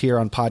first guest here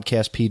on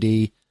Podcast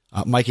PD,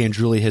 Mike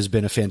Andruli, has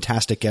been a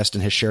fantastic guest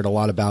and has shared a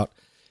lot about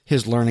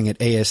his learning at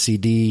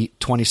ASCD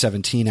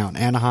 2017 out in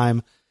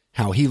Anaheim,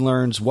 how he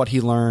learns, what he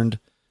learned,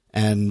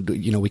 and,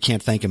 we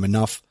can't thank him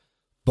enough.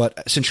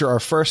 But since you're our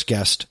first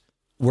guest,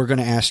 we're going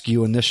to ask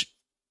you, and this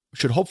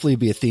should hopefully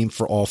be a theme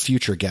for all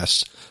future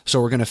guests,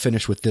 so we're going to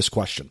finish with this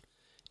question.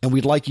 And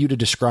we'd like you to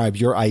describe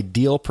your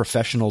ideal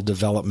professional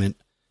development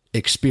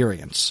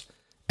experience.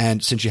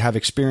 And since you have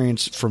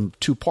experience from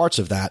 2 parts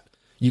of that,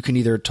 you can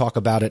either talk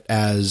about it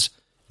as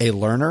a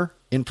learner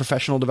in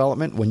professional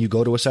development when you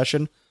go to a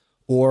session,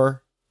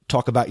 or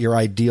talk about your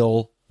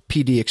ideal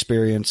PD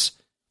experience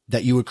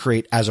that you would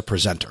create as a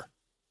presenter.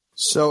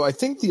 So I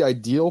think the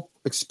ideal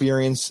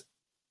experience,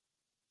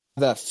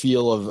 that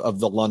feel of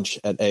the lunch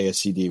at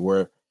ASCD,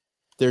 where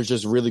there's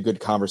just really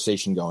good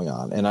conversation going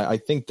on. And I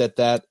think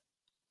that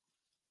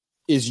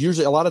is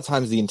usually a lot of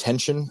times the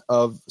intention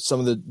of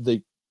some of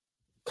the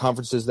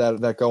conferences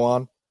that go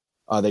on.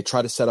 They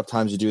try to set up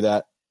times to do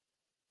that.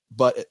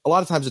 But a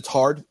lot of times it's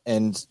hard,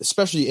 and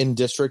especially in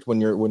district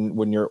when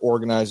you're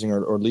organizing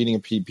or leading a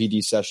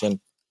PD session,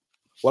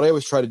 what I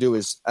always try to do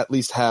is at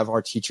least have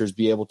our teachers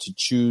be able to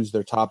choose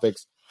their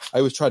topics. I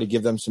always try to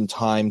give them some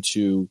time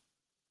to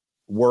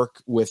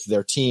work with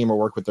their team or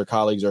work with their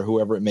colleagues or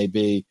whoever it may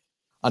be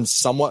on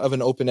somewhat of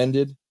an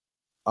open-ended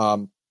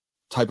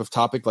type of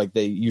topic. Like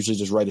they usually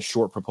just write a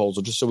short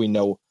proposal just so we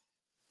know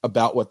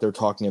about what they're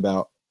talking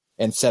about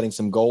and setting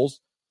some goals.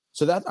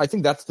 So that, I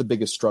think that's the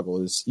biggest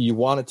struggle, is you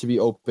want it to be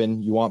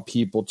open. You want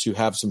people to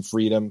have some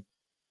freedom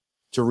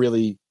to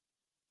really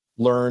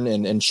learn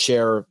and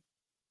share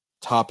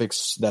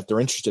topics that they're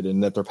interested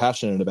in, that they're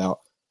passionate about.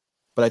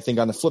 But I think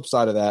on the flip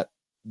side of that,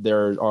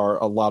 there are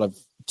a lot of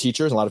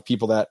teachers, a lot of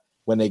people that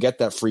when they get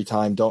that free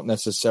time don't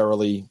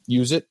necessarily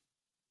use it.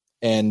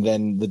 And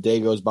then the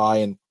day goes by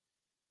and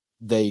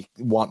they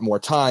want more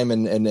time,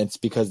 and it's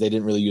because they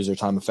didn't really use their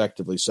time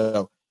effectively.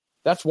 So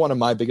that's one of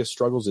my biggest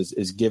struggles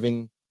is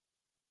giving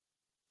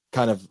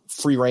kind of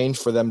free range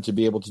for them to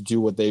be able to do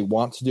what they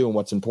want to do and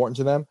what's important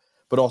to them,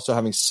 but also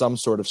having some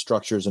sort of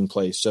structures in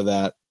place so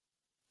that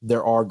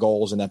there are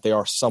goals and that they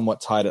are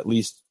somewhat tied at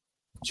least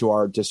to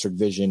our district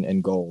vision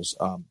and goals.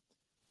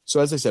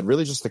 So as I said,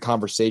 really just the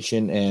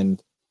conversation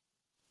and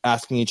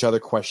asking each other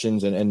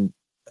questions and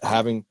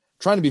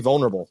trying to be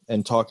vulnerable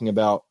and talking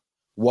about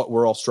what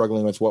we're all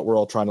struggling with, what we're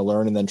all trying to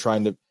learn, and then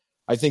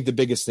I think the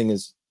biggest thing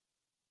is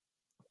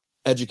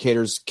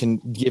educators can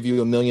give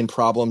you a million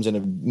problems and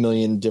a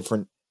million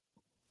different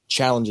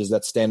challenges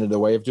that stand in the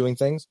way of doing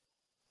things.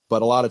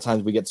 But a lot of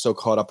times we get so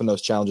caught up in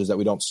those challenges that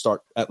we don't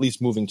start at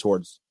least moving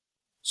towards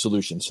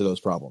solutions to those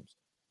problems.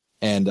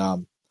 And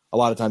a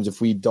lot of times if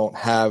we don't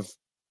have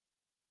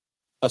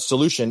a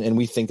solution and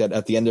we think that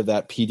at the end of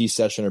that PD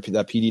session or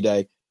that PD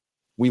day,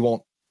 we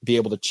won't be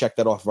able to check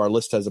that off of our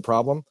list as a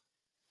problem,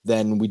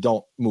 then we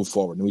don't move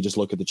forward and we just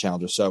look at the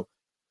challenges. So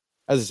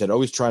as I said,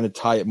 always trying to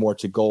tie it more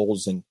to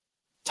goals and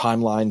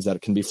timelines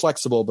that can be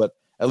flexible, but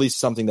at least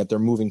something that they're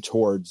moving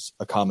towards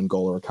a common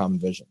goal or a common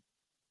vision.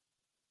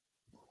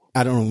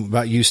 I don't know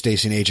about you,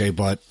 Stacy and AJ,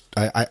 but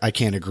I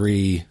can't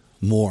agree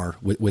more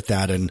with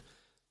that. And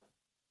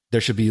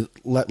there should be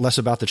less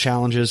about the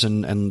challenges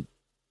and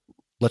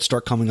let's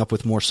start coming up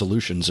with more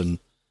solutions and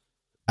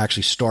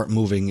actually start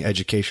moving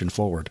education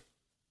forward.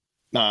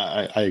 No,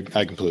 I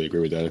completely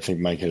agree with that. I think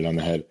Mike hit it on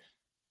the head.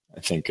 I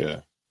think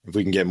if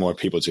we can get more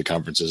people to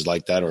conferences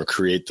like that or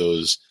create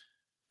those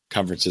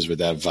conferences with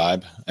that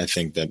vibe, I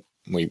think that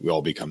we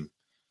all become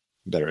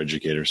better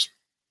educators.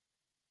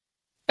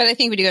 But I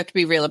think we do have to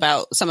be real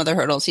about some of the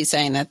hurdles he's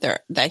saying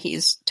that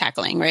he's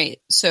tackling, right?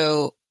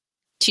 So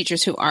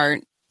teachers who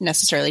aren't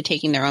necessarily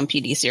taking their own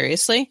PD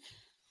seriously,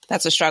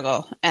 that's a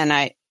struggle. And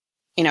I,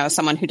 as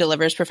someone who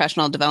delivers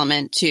professional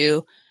development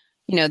to,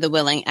 the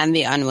willing and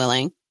the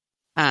unwilling,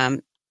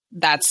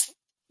 that's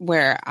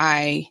where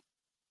I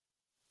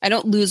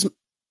don't lose.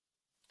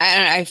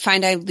 I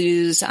find I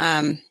lose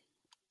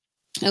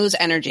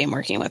energy in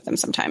working with them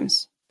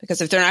sometimes,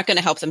 because if they're not going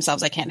to help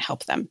themselves, I can't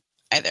help them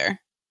either.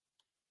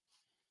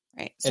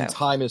 Right. So. And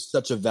time is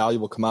such a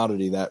valuable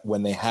commodity that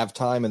when they have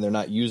time and they're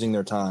not using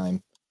their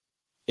time,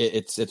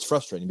 it's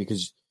frustrating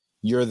because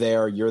you're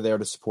there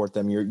to support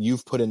them.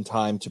 You've put in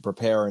time to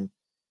prepare and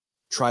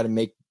try to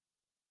make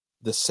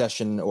the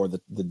session or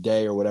the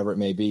day or whatever it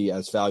may be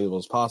as valuable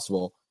as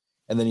possible.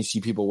 And then you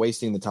see people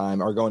wasting the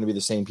time are going to be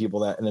the same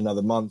people that in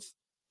another month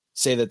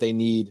say that they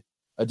need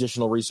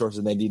additional resources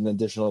and they need an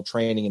additional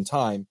training and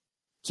time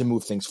to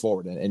move things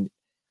forward. And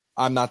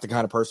I'm not the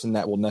kind of person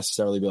that will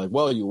necessarily be like,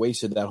 well, you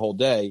wasted that whole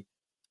day.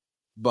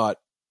 But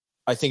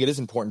I think it is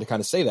important to kind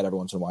of say that every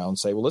once in a while and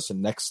say, well,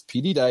 listen, next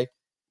PD day,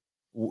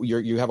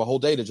 you have a whole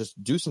day to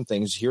just do some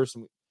things,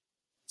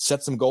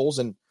 set some goals.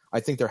 And I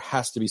think there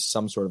has to be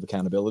some sort of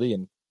accountability.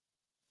 And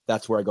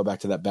that's where I go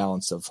back to that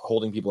balance of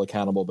holding people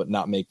accountable, but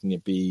not making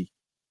it be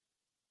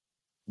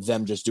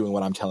them just doing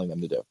what I'm telling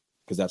them to do,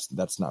 because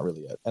that's not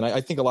really it. And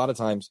I think a lot of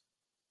times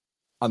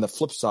on the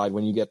flip side,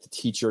 when you get the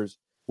teachers,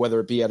 whether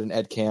it be at an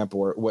ed camp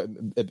or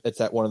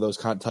it's at one of those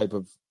type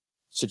of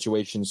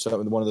situations, so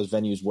one of those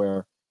venues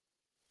where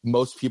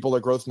most people are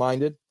growth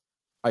minded,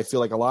 I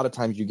feel like a lot of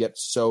times you get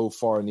so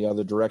far in the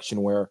other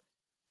direction where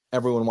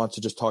everyone wants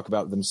to just talk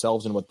about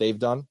themselves and what they've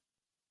done.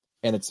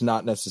 And it's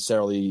not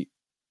necessarily,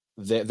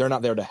 they're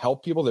not there to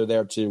help people. They're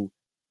there to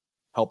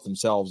help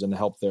themselves and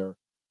help their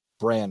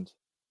brand.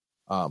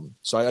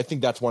 So I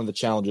think that's one of the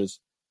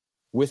challenges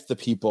with the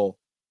people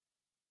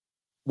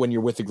when you're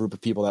with a group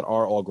of people that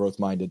are all growth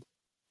minded,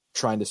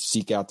 trying to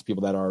seek out the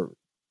people that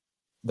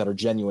are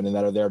genuine and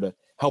that are there to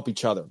help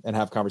each other and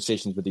have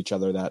conversations with each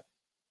other that,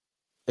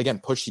 again,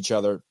 push each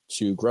other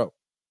to grow.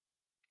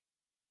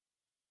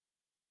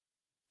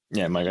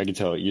 Yeah, Mike, I can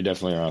tell you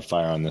definitely are on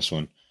fire on this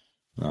one.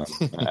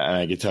 And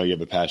I can tell you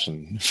have a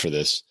passion for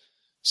this.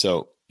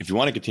 So if you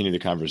want to continue the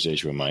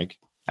conversation with Mike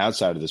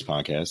outside of this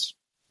podcast,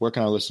 where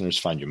can our listeners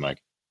find you,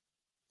 Mike?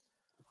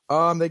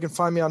 They can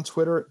find me on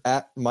Twitter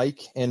at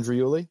Mike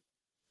Andriuli.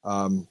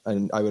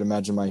 And I would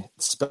imagine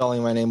spelling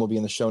of my name will be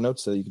in the show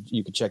notes, so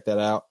you could check that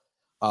out.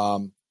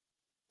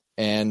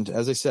 And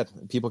as I said,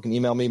 people can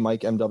email me,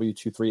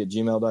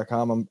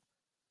 mikemw23@gmail.com. I'm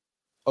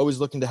always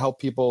looking to help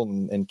people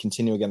and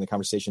continue, again, the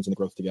conversations and the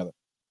growth together.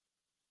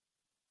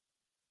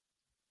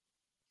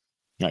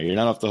 No, you're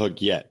not off the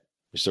hook yet.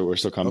 We're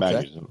still coming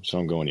back, so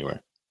don't go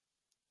anywhere.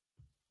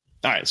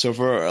 All right, so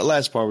for our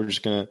last part,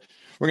 we're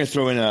gonna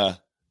throw in a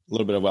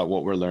little bit about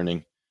what we're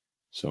learning.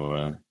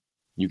 So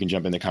you can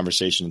jump in the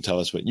conversation and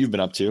tell us what you've been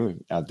up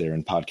to out there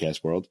in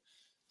podcast world.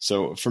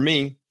 So for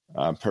me,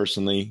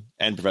 personally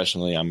and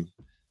professionally, I'm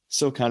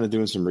still kind of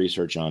doing some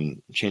research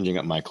on changing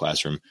up my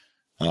classroom.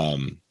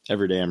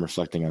 Every day I'm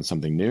reflecting on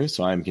something new.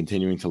 So I'm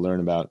continuing to learn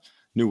about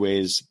new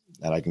ways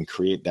that I can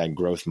create that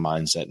growth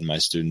mindset in my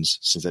students,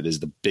 since that is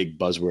the big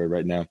buzzword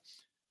right now.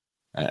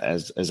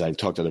 As I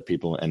talk to other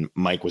people, and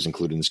Mike was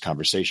included in this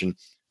conversation,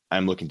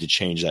 I'm looking to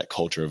change that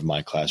culture of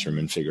my classroom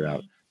and figure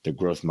out the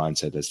growth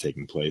mindset that's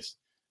taking place.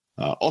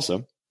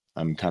 Also,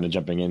 I'm kind of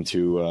jumping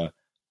into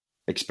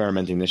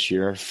experimenting this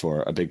year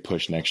for a big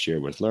push next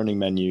year with learning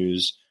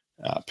menus,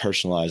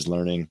 personalized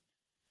learning,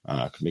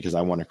 because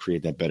I want to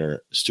create that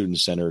better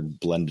student-centered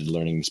blended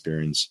learning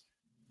experience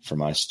for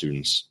my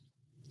students.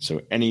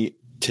 So any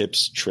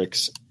tips,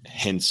 tricks,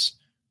 hints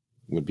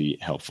would be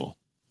helpful.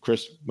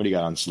 Chris, what do you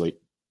got on slate?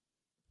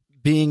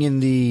 Being in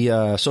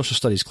the social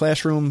studies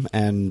classroom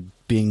and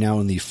being now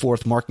in the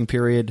fourth marking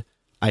period,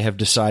 I have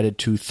decided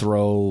to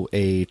throw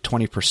a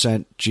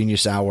 20%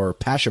 Genius Hour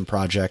passion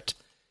project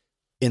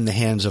in the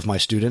hands of my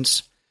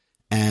students.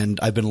 And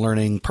I've been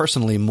learning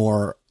personally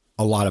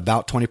a lot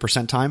about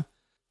 20% time.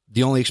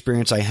 The only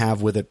experience I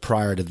have with it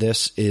prior to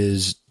this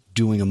is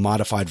doing a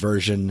modified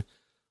version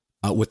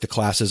with the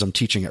classes I'm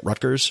teaching at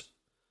Rutgers.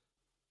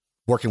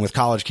 Working with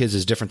college kids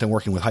is different than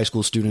working with high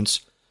school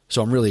students.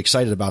 So I'm really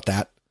excited about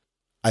that.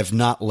 I've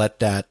not let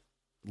that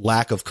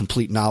lack of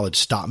complete knowledge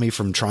stop me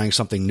from trying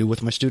something new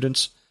with my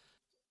students.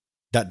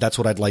 That's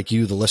what I'd like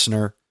you, the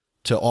listener,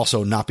 to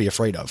also not be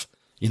afraid of.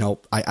 You know,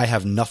 I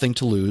have nothing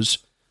to lose.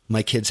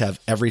 My kids have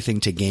everything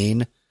to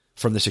gain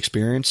from this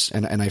experience.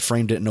 And I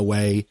framed it in a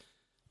way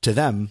to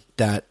them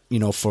that, you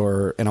know,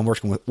 and I'm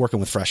working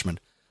with freshmen.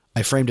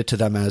 I framed it to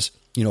them as,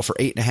 you know, for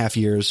 8.5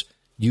 years,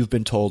 you've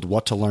been told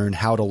what to learn,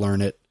 how to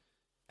learn it,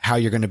 how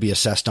you're going to be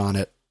assessed on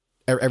it.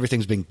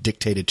 Everything's being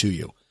dictated to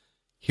you.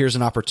 Here's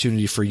an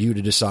opportunity for you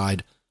to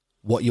decide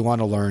what you want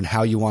to learn,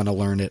 how you want to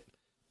learn it,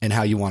 and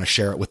how you want to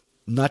share it with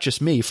not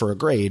just me for a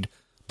grade,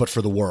 but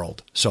for the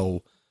world.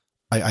 So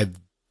I've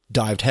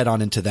dived head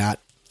on into that.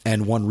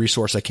 And one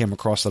resource I came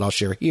across that I'll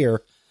share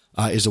here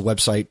is a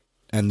website,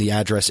 and the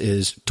address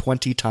is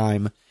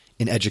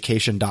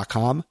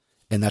 20timeineducation.com.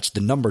 And that's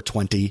the number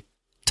 20,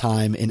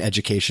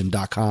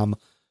 timeineducation.com.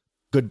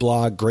 Good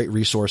blog, great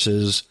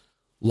resources,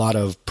 a lot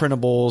of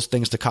printables,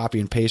 things to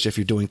copy and paste if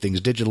you're doing things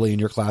digitally in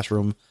your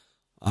classroom.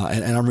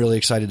 And I'm really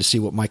excited to see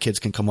what my kids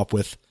can come up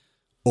with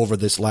over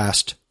this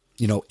last,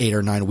 8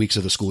 or 9 weeks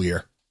of the school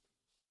year.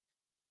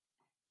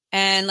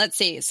 And let's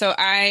see. So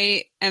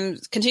I am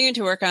continuing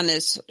to work on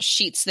this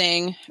Sheets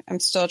thing. I'm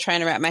still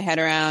trying to wrap my head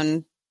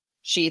around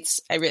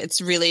Sheets.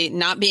 It's really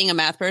not being a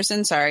math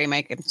person. Sorry,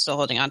 Mike, I'm still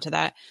holding on to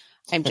that.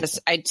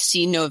 I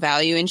see no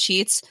value in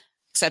Sheets,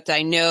 except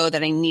I know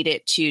that I need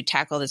it to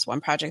tackle this one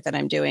project that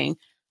I'm doing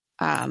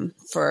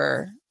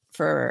for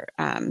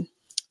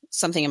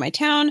something in my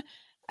town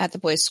at the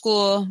boys'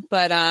 school.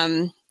 But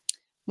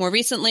more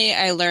recently,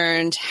 I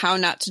learned how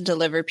not to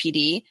deliver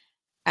PD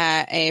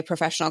at a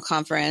professional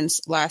conference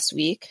last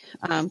week.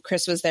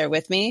 Chris was there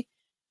with me.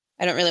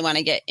 I don't really want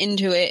to get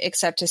into it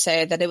except to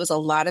say that it was a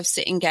lot of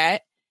sit and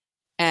get.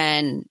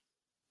 And,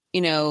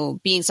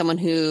 being someone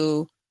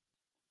who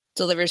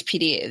delivers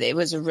PD, it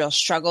was a real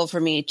struggle for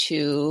me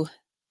to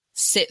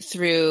sit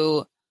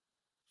through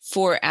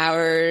 4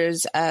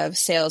 hours of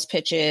sales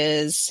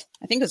pitches.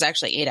 I think it was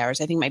actually 8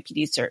 hours. I think my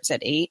PD cert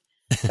said 8,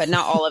 but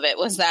not all of it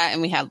was that.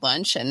 And we had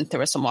lunch and there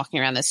was some walking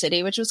around the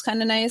city, which was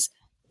kind of nice.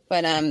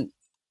 But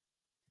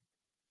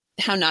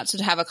how not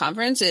to have a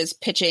conference is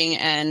pitching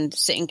and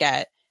sit and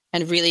get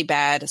and really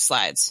bad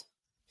slides.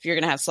 If you're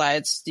going to have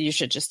slides, you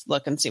should just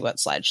look and see what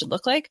slides should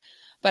look like.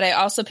 But I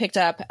also picked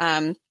up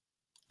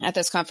at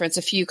this conference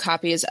a few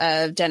copies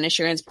of Dennis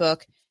Sheeran's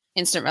book,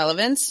 Instant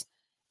Relevance.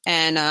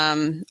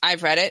 And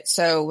I've read it.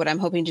 So what I'm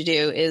hoping to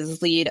do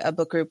is lead a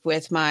book group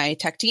with my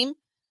tech team.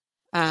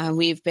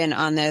 We've been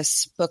on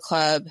this book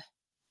club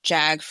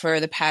JAG for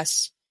the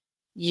past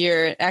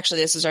year.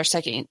 Actually, this is our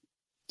second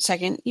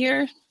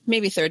year,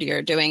 maybe third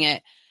year doing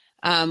it,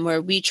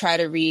 where we try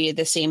to read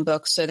the same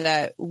book so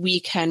that we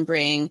can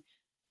bring,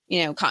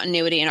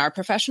 continuity in our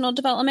professional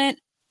development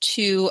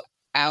to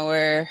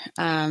our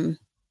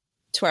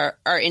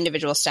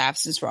individual staff,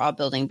 since we're all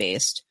building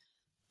based.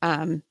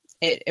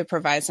 It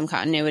provides some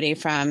continuity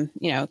from,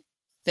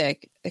 the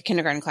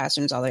kindergarten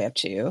classrooms all the way up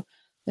to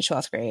the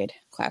 12th grade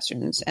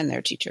classrooms and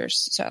their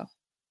teachers. So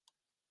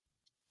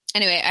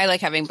anyway, I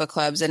like having book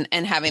clubs and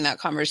having that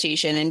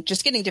conversation and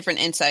just getting different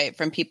insight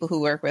from people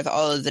who work with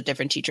all of the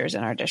different teachers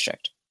in our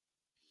district.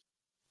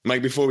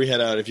 Mike, before we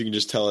head out, if you can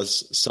just tell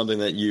us something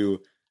that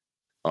you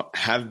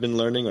have been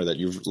learning or that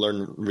you've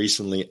learned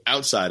recently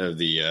outside of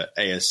the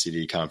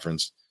ASCD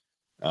conference,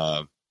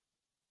 let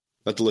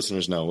the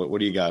listeners know. What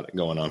do you got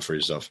going on for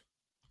yourself?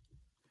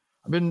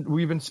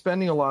 We've been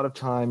spending a lot of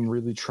time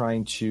really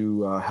trying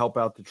to help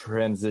out the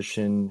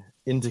transition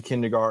into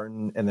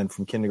kindergarten and then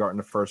from kindergarten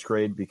to first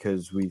grade,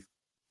 because we've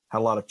had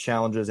a lot of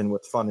challenges. And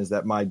what's fun is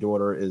that my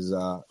daughter is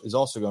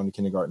also going to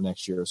kindergarten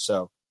next year.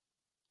 So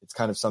it's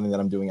kind of something that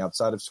I'm doing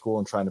outside of school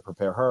and trying to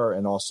prepare her,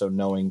 and also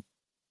knowing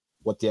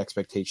what the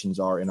expectations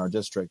are in our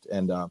district.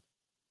 And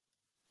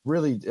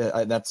really,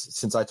 that's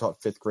since I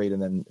taught 5th grade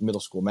and then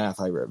middle school math,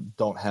 I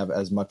don't have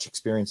as much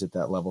experience at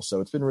that level.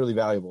 So it's been really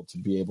valuable to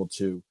be able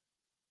to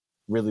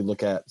really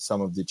look at some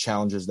of the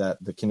challenges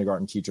that the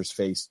kindergarten teachers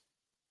face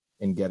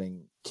in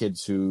getting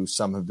kids who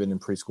some have been in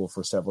preschool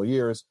for several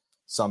years,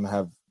 some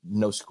have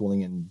no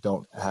schooling and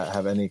don't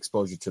have any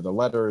exposure to the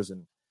letters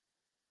and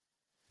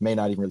may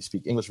not even really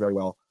speak English very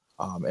well.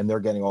 And they're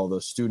getting all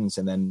those students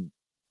and then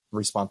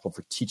responsible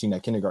for teaching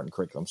that kindergarten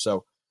curriculum.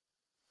 So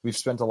we've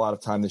spent a lot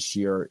of time this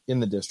year in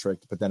the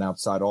district, but then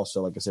outside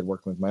also, like I said,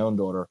 working with my own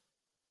daughter,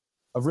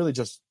 of really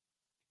just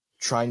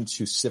trying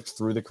to sift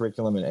through the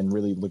curriculum and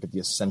really look at the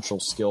essential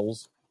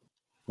skills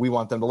we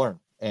want them to learn.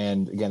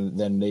 And again,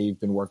 then they've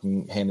been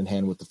working hand in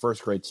hand with the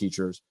first grade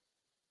teachers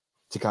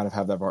to kind of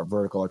have that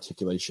vertical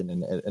articulation.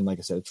 And like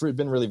I said, it's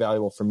been really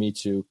valuable for me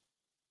to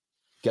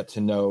get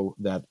to know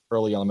that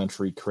early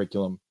elementary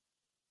curriculum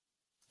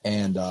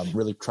and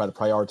really try to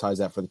prioritize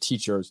that for the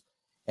teachers.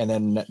 And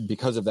then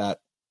because of that,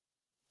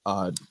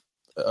 a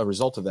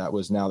result of that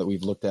was now that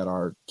we've looked at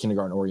our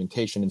kindergarten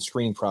orientation and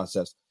screening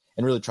process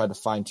and really tried to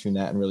fine tune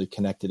that and really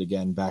connect it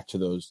again back to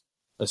those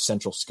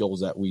essential skills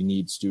that we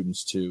need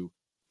students to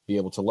be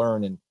able to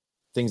learn and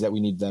things that we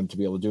need them to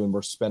be able to do.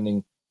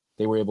 And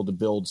they were able to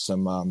build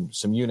some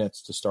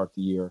units to start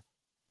the year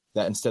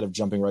that instead of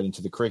jumping right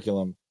into the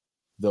curriculum,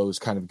 those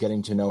kind of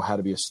getting to know how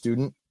to be a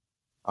student.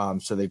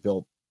 So they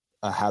built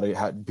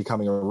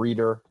becoming a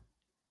reader,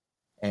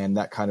 and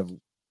that kind of,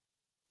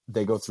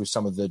 they go through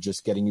some of the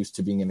just getting used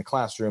to being in the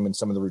classroom and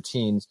some of the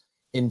routines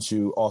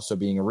into also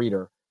being a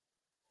reader.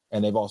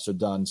 And they've also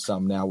done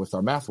some now with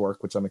our math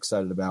work, which I'm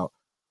excited about,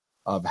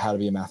 of how to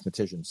be a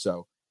mathematician.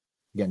 So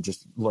again,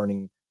 just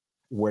learning,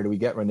 where do we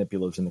get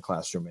manipulatives in the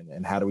classroom,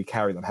 and how do we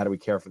carry them? How do we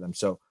care for them?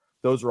 So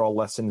those are all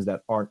lessons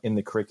that aren't in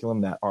the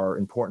curriculum that are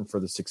important for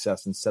the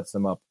success and sets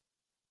them up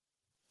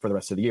for the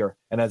rest of the year.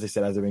 And as I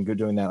said, as I've been good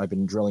doing that, I've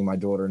been drilling my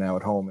daughter now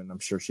at home, and I'm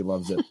sure she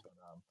loves it. But,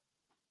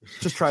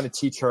 just trying to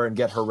teach her and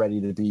get her ready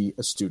to be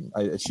a student.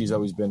 She's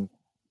always been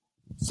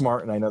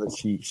smart, and I know that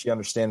she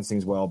understands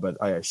things well, but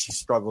she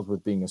struggles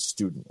with being a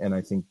student. And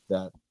I think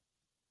that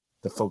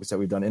the focus that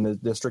we've done in the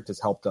district has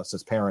helped us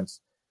as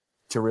parents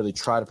to really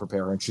try to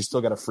prepare her. And she's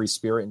still got a free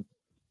spirit, and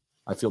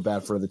I feel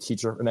bad for the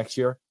teacher next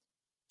year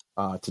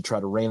to try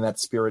to rein that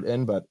spirit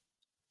in, but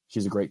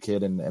she's a great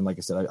kid. And like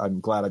I said,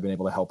 I'm glad I've been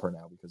able to help her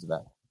now because of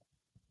that.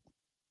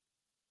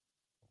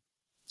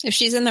 If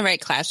she's in the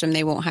right classroom,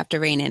 they won't have to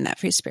rein in that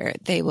free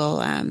spirit. They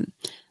will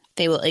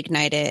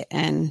ignite it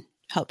and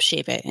help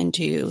shape it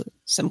into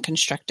some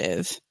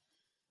constructive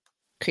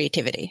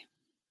creativity.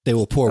 They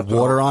will pour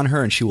water on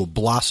her, and she will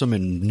blossom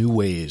in new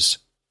ways.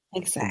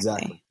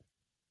 Exactly.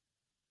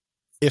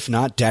 If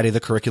not, Daddy, the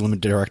curriculum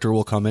director,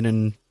 will come in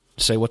and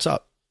say, "What's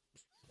up?"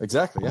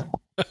 Exactly. Yeah.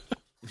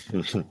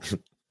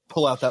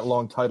 Pull out that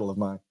long title of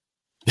mine.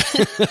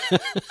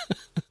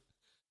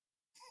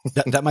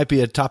 That might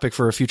be a topic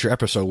for a future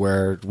episode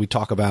where we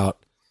talk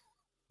about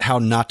how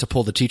not to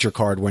pull the teacher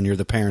card when you're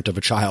the parent of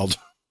a child.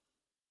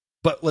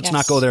 But let's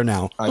not go there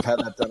now. I've had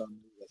that done on me.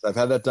 I've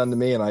had that done to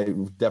me, and I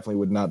definitely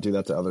would not do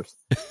that to others.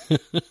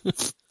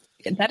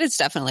 That is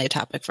definitely a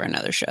topic for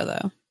another show,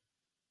 though.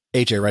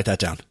 AJ, write that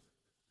down.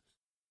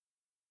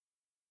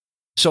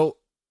 So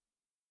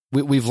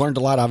we've learned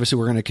a lot. Obviously,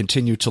 we're going to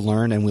continue to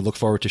learn, and we look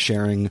forward to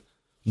sharing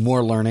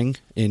more learning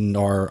in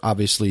our,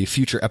 obviously,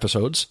 future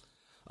episodes.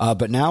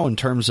 But now, in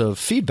terms of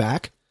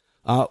feedback,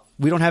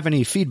 we don't have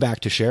any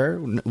feedback to share.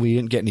 We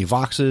didn't get any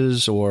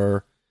Voxes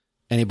or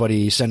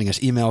anybody sending us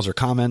emails or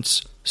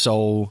comments.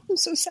 So I'm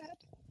so sad.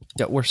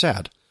 Yeah, we're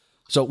sad.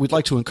 So we'd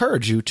like to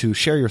encourage you to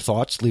share your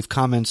thoughts, leave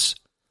comments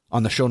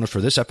on the show notes for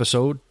this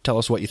episode. Tell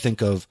us what you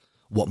think of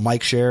what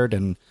Mike shared,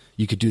 and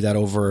you could do that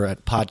over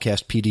at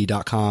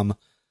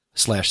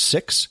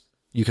podcastpd.com/6.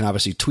 You can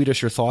obviously tweet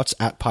us your thoughts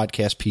at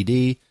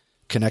podcastpd,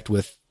 connect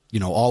with,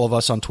 all of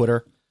us on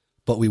Twitter.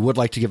 But we would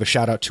like to give a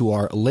shout out to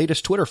our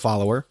latest Twitter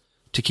follower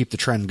to keep the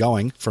trend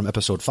going from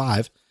episode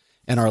 5.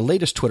 And our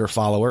latest Twitter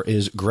follower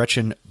is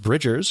Gretchen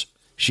Bridgers.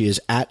 She is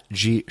at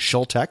G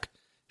Schultech.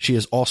 She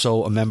is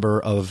also a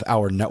member of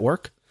our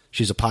network.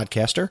 She's a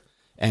podcaster,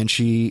 and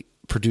she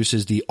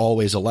produces the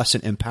Always a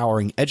Lesson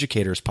Empowering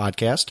Educators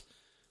podcast,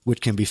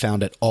 which can be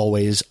found at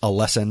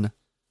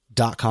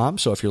alwaysalesson.com.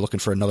 So if you're looking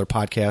for another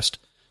podcast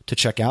to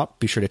check out,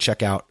 be sure to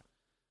check out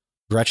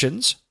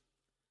Gretchen's.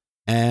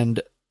 And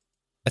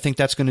I think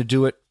that's going to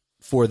do it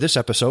for this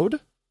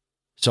episode.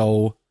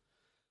 So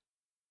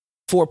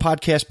for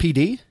Podcast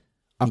PD,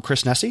 I'm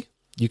Chris Nesi.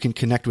 You can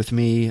connect with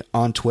me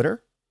on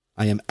Twitter.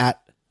 I am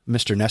at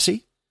Mr.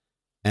 Nesi.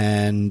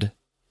 And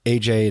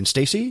AJ and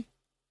Stacy,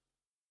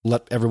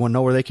 let everyone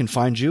know where they can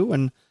find you.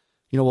 And,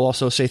 we'll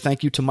also say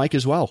thank you to Mike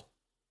as well.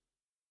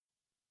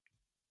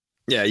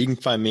 Yeah, you can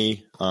find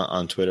me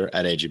on Twitter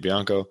at AJ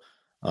Bianco,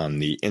 on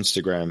the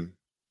Instagram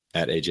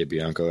at AJ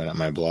Bianco, and at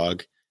my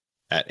blog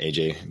at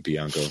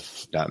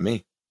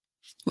ajbianco.me.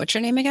 What's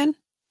your name again?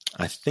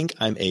 I think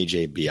I'm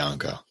AJ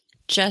Bianco.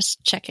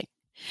 Just checking.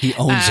 He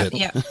owns it.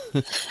 Yeah.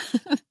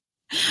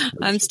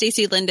 I'm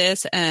Stacy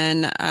Lindis,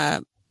 and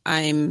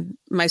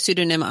my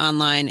pseudonym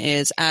online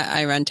is at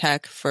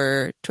iRunTech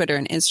for Twitter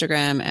and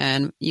Instagram,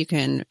 and you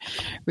can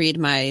read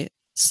my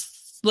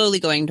slowly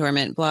going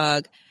dormant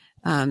blog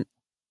at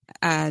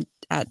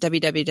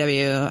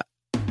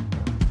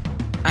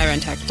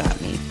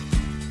www.iruntech.me.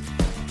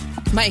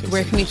 Mike,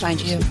 where can we find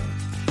you?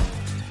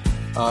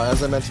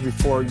 As I mentioned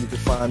before, you can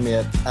find me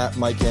at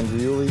Mike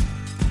Andriuli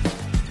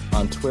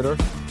on Twitter,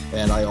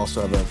 and I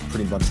also have a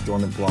pretty much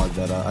dormant blog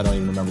that I don't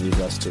even remember the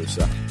address to.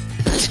 So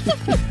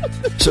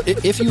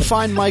if you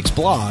find Mike's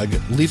blog,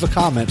 leave a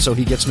comment so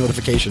he gets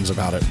notifications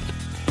about it,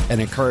 and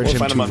encourage him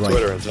to write. Find him on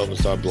Twitter and tell him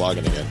to start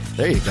blogging again.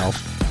 There you go.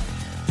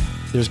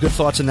 There's good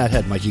thoughts in that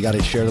head, Mike. You got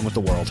to share them with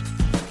the world.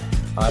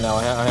 I know.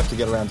 I have to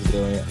get around to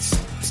doing it.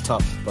 It's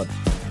tough, but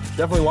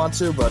definitely want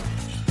to. But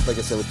like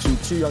I said,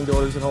 with two young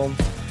daughters at home,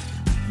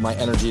 my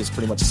energy is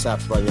pretty much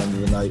sapped by the end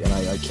of the night, and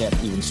I can't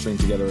even string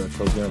together a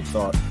coherent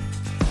thought.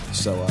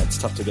 So it's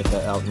tough to get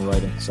that out in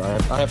writing. So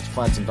I have to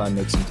find some time,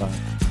 make some time.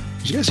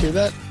 Did you guys hear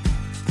that?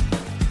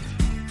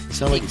 It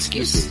sounded like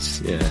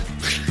excuses. Yeah.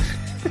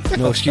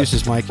 No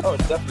excuses, Mike. Oh,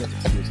 it's definitely an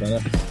excuse, I know.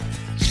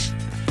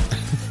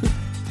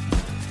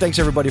 Thanks,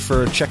 everybody,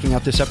 for checking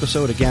out this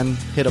episode. Again,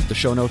 hit up the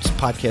show notes,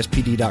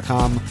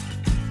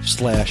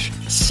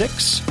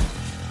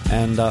 podcastpd.com/6.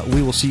 And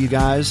we will see you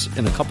guys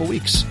in a couple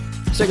weeks.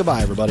 Say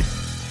goodbye, everybody.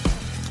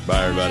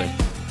 Bye, everybody.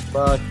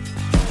 Bye.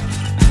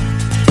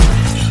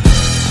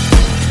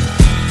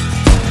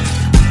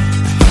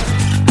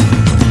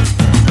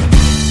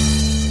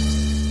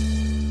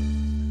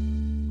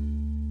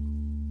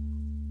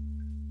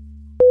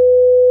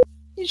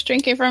 He's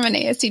drinking from an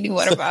ASCD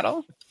water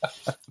bottle.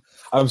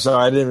 I'm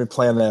sorry, I didn't even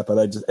plan that, but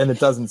and it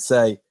doesn't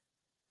say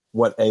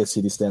what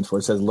ASCD stands for.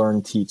 It says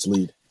learn, teach,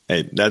 lead.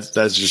 Hey, that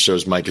just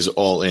shows Mike is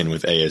all in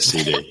with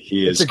ASCD.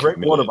 He is. It's a great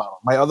committed. water bottle.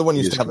 My other one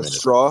used to have committed. a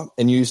straw,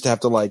 and you used to have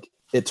to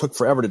it took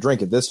forever to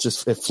drink it.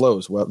 This it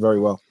flows very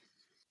well.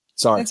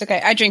 Sorry. It's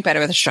okay. I drink better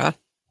with a straw.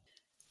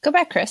 Go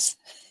back, Chris.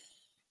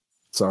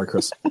 Sorry,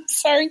 Chris.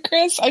 Sorry,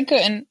 Chris. I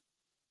couldn't.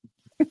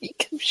 You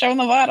kept showing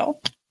the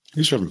bottle.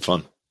 He's having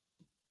fun.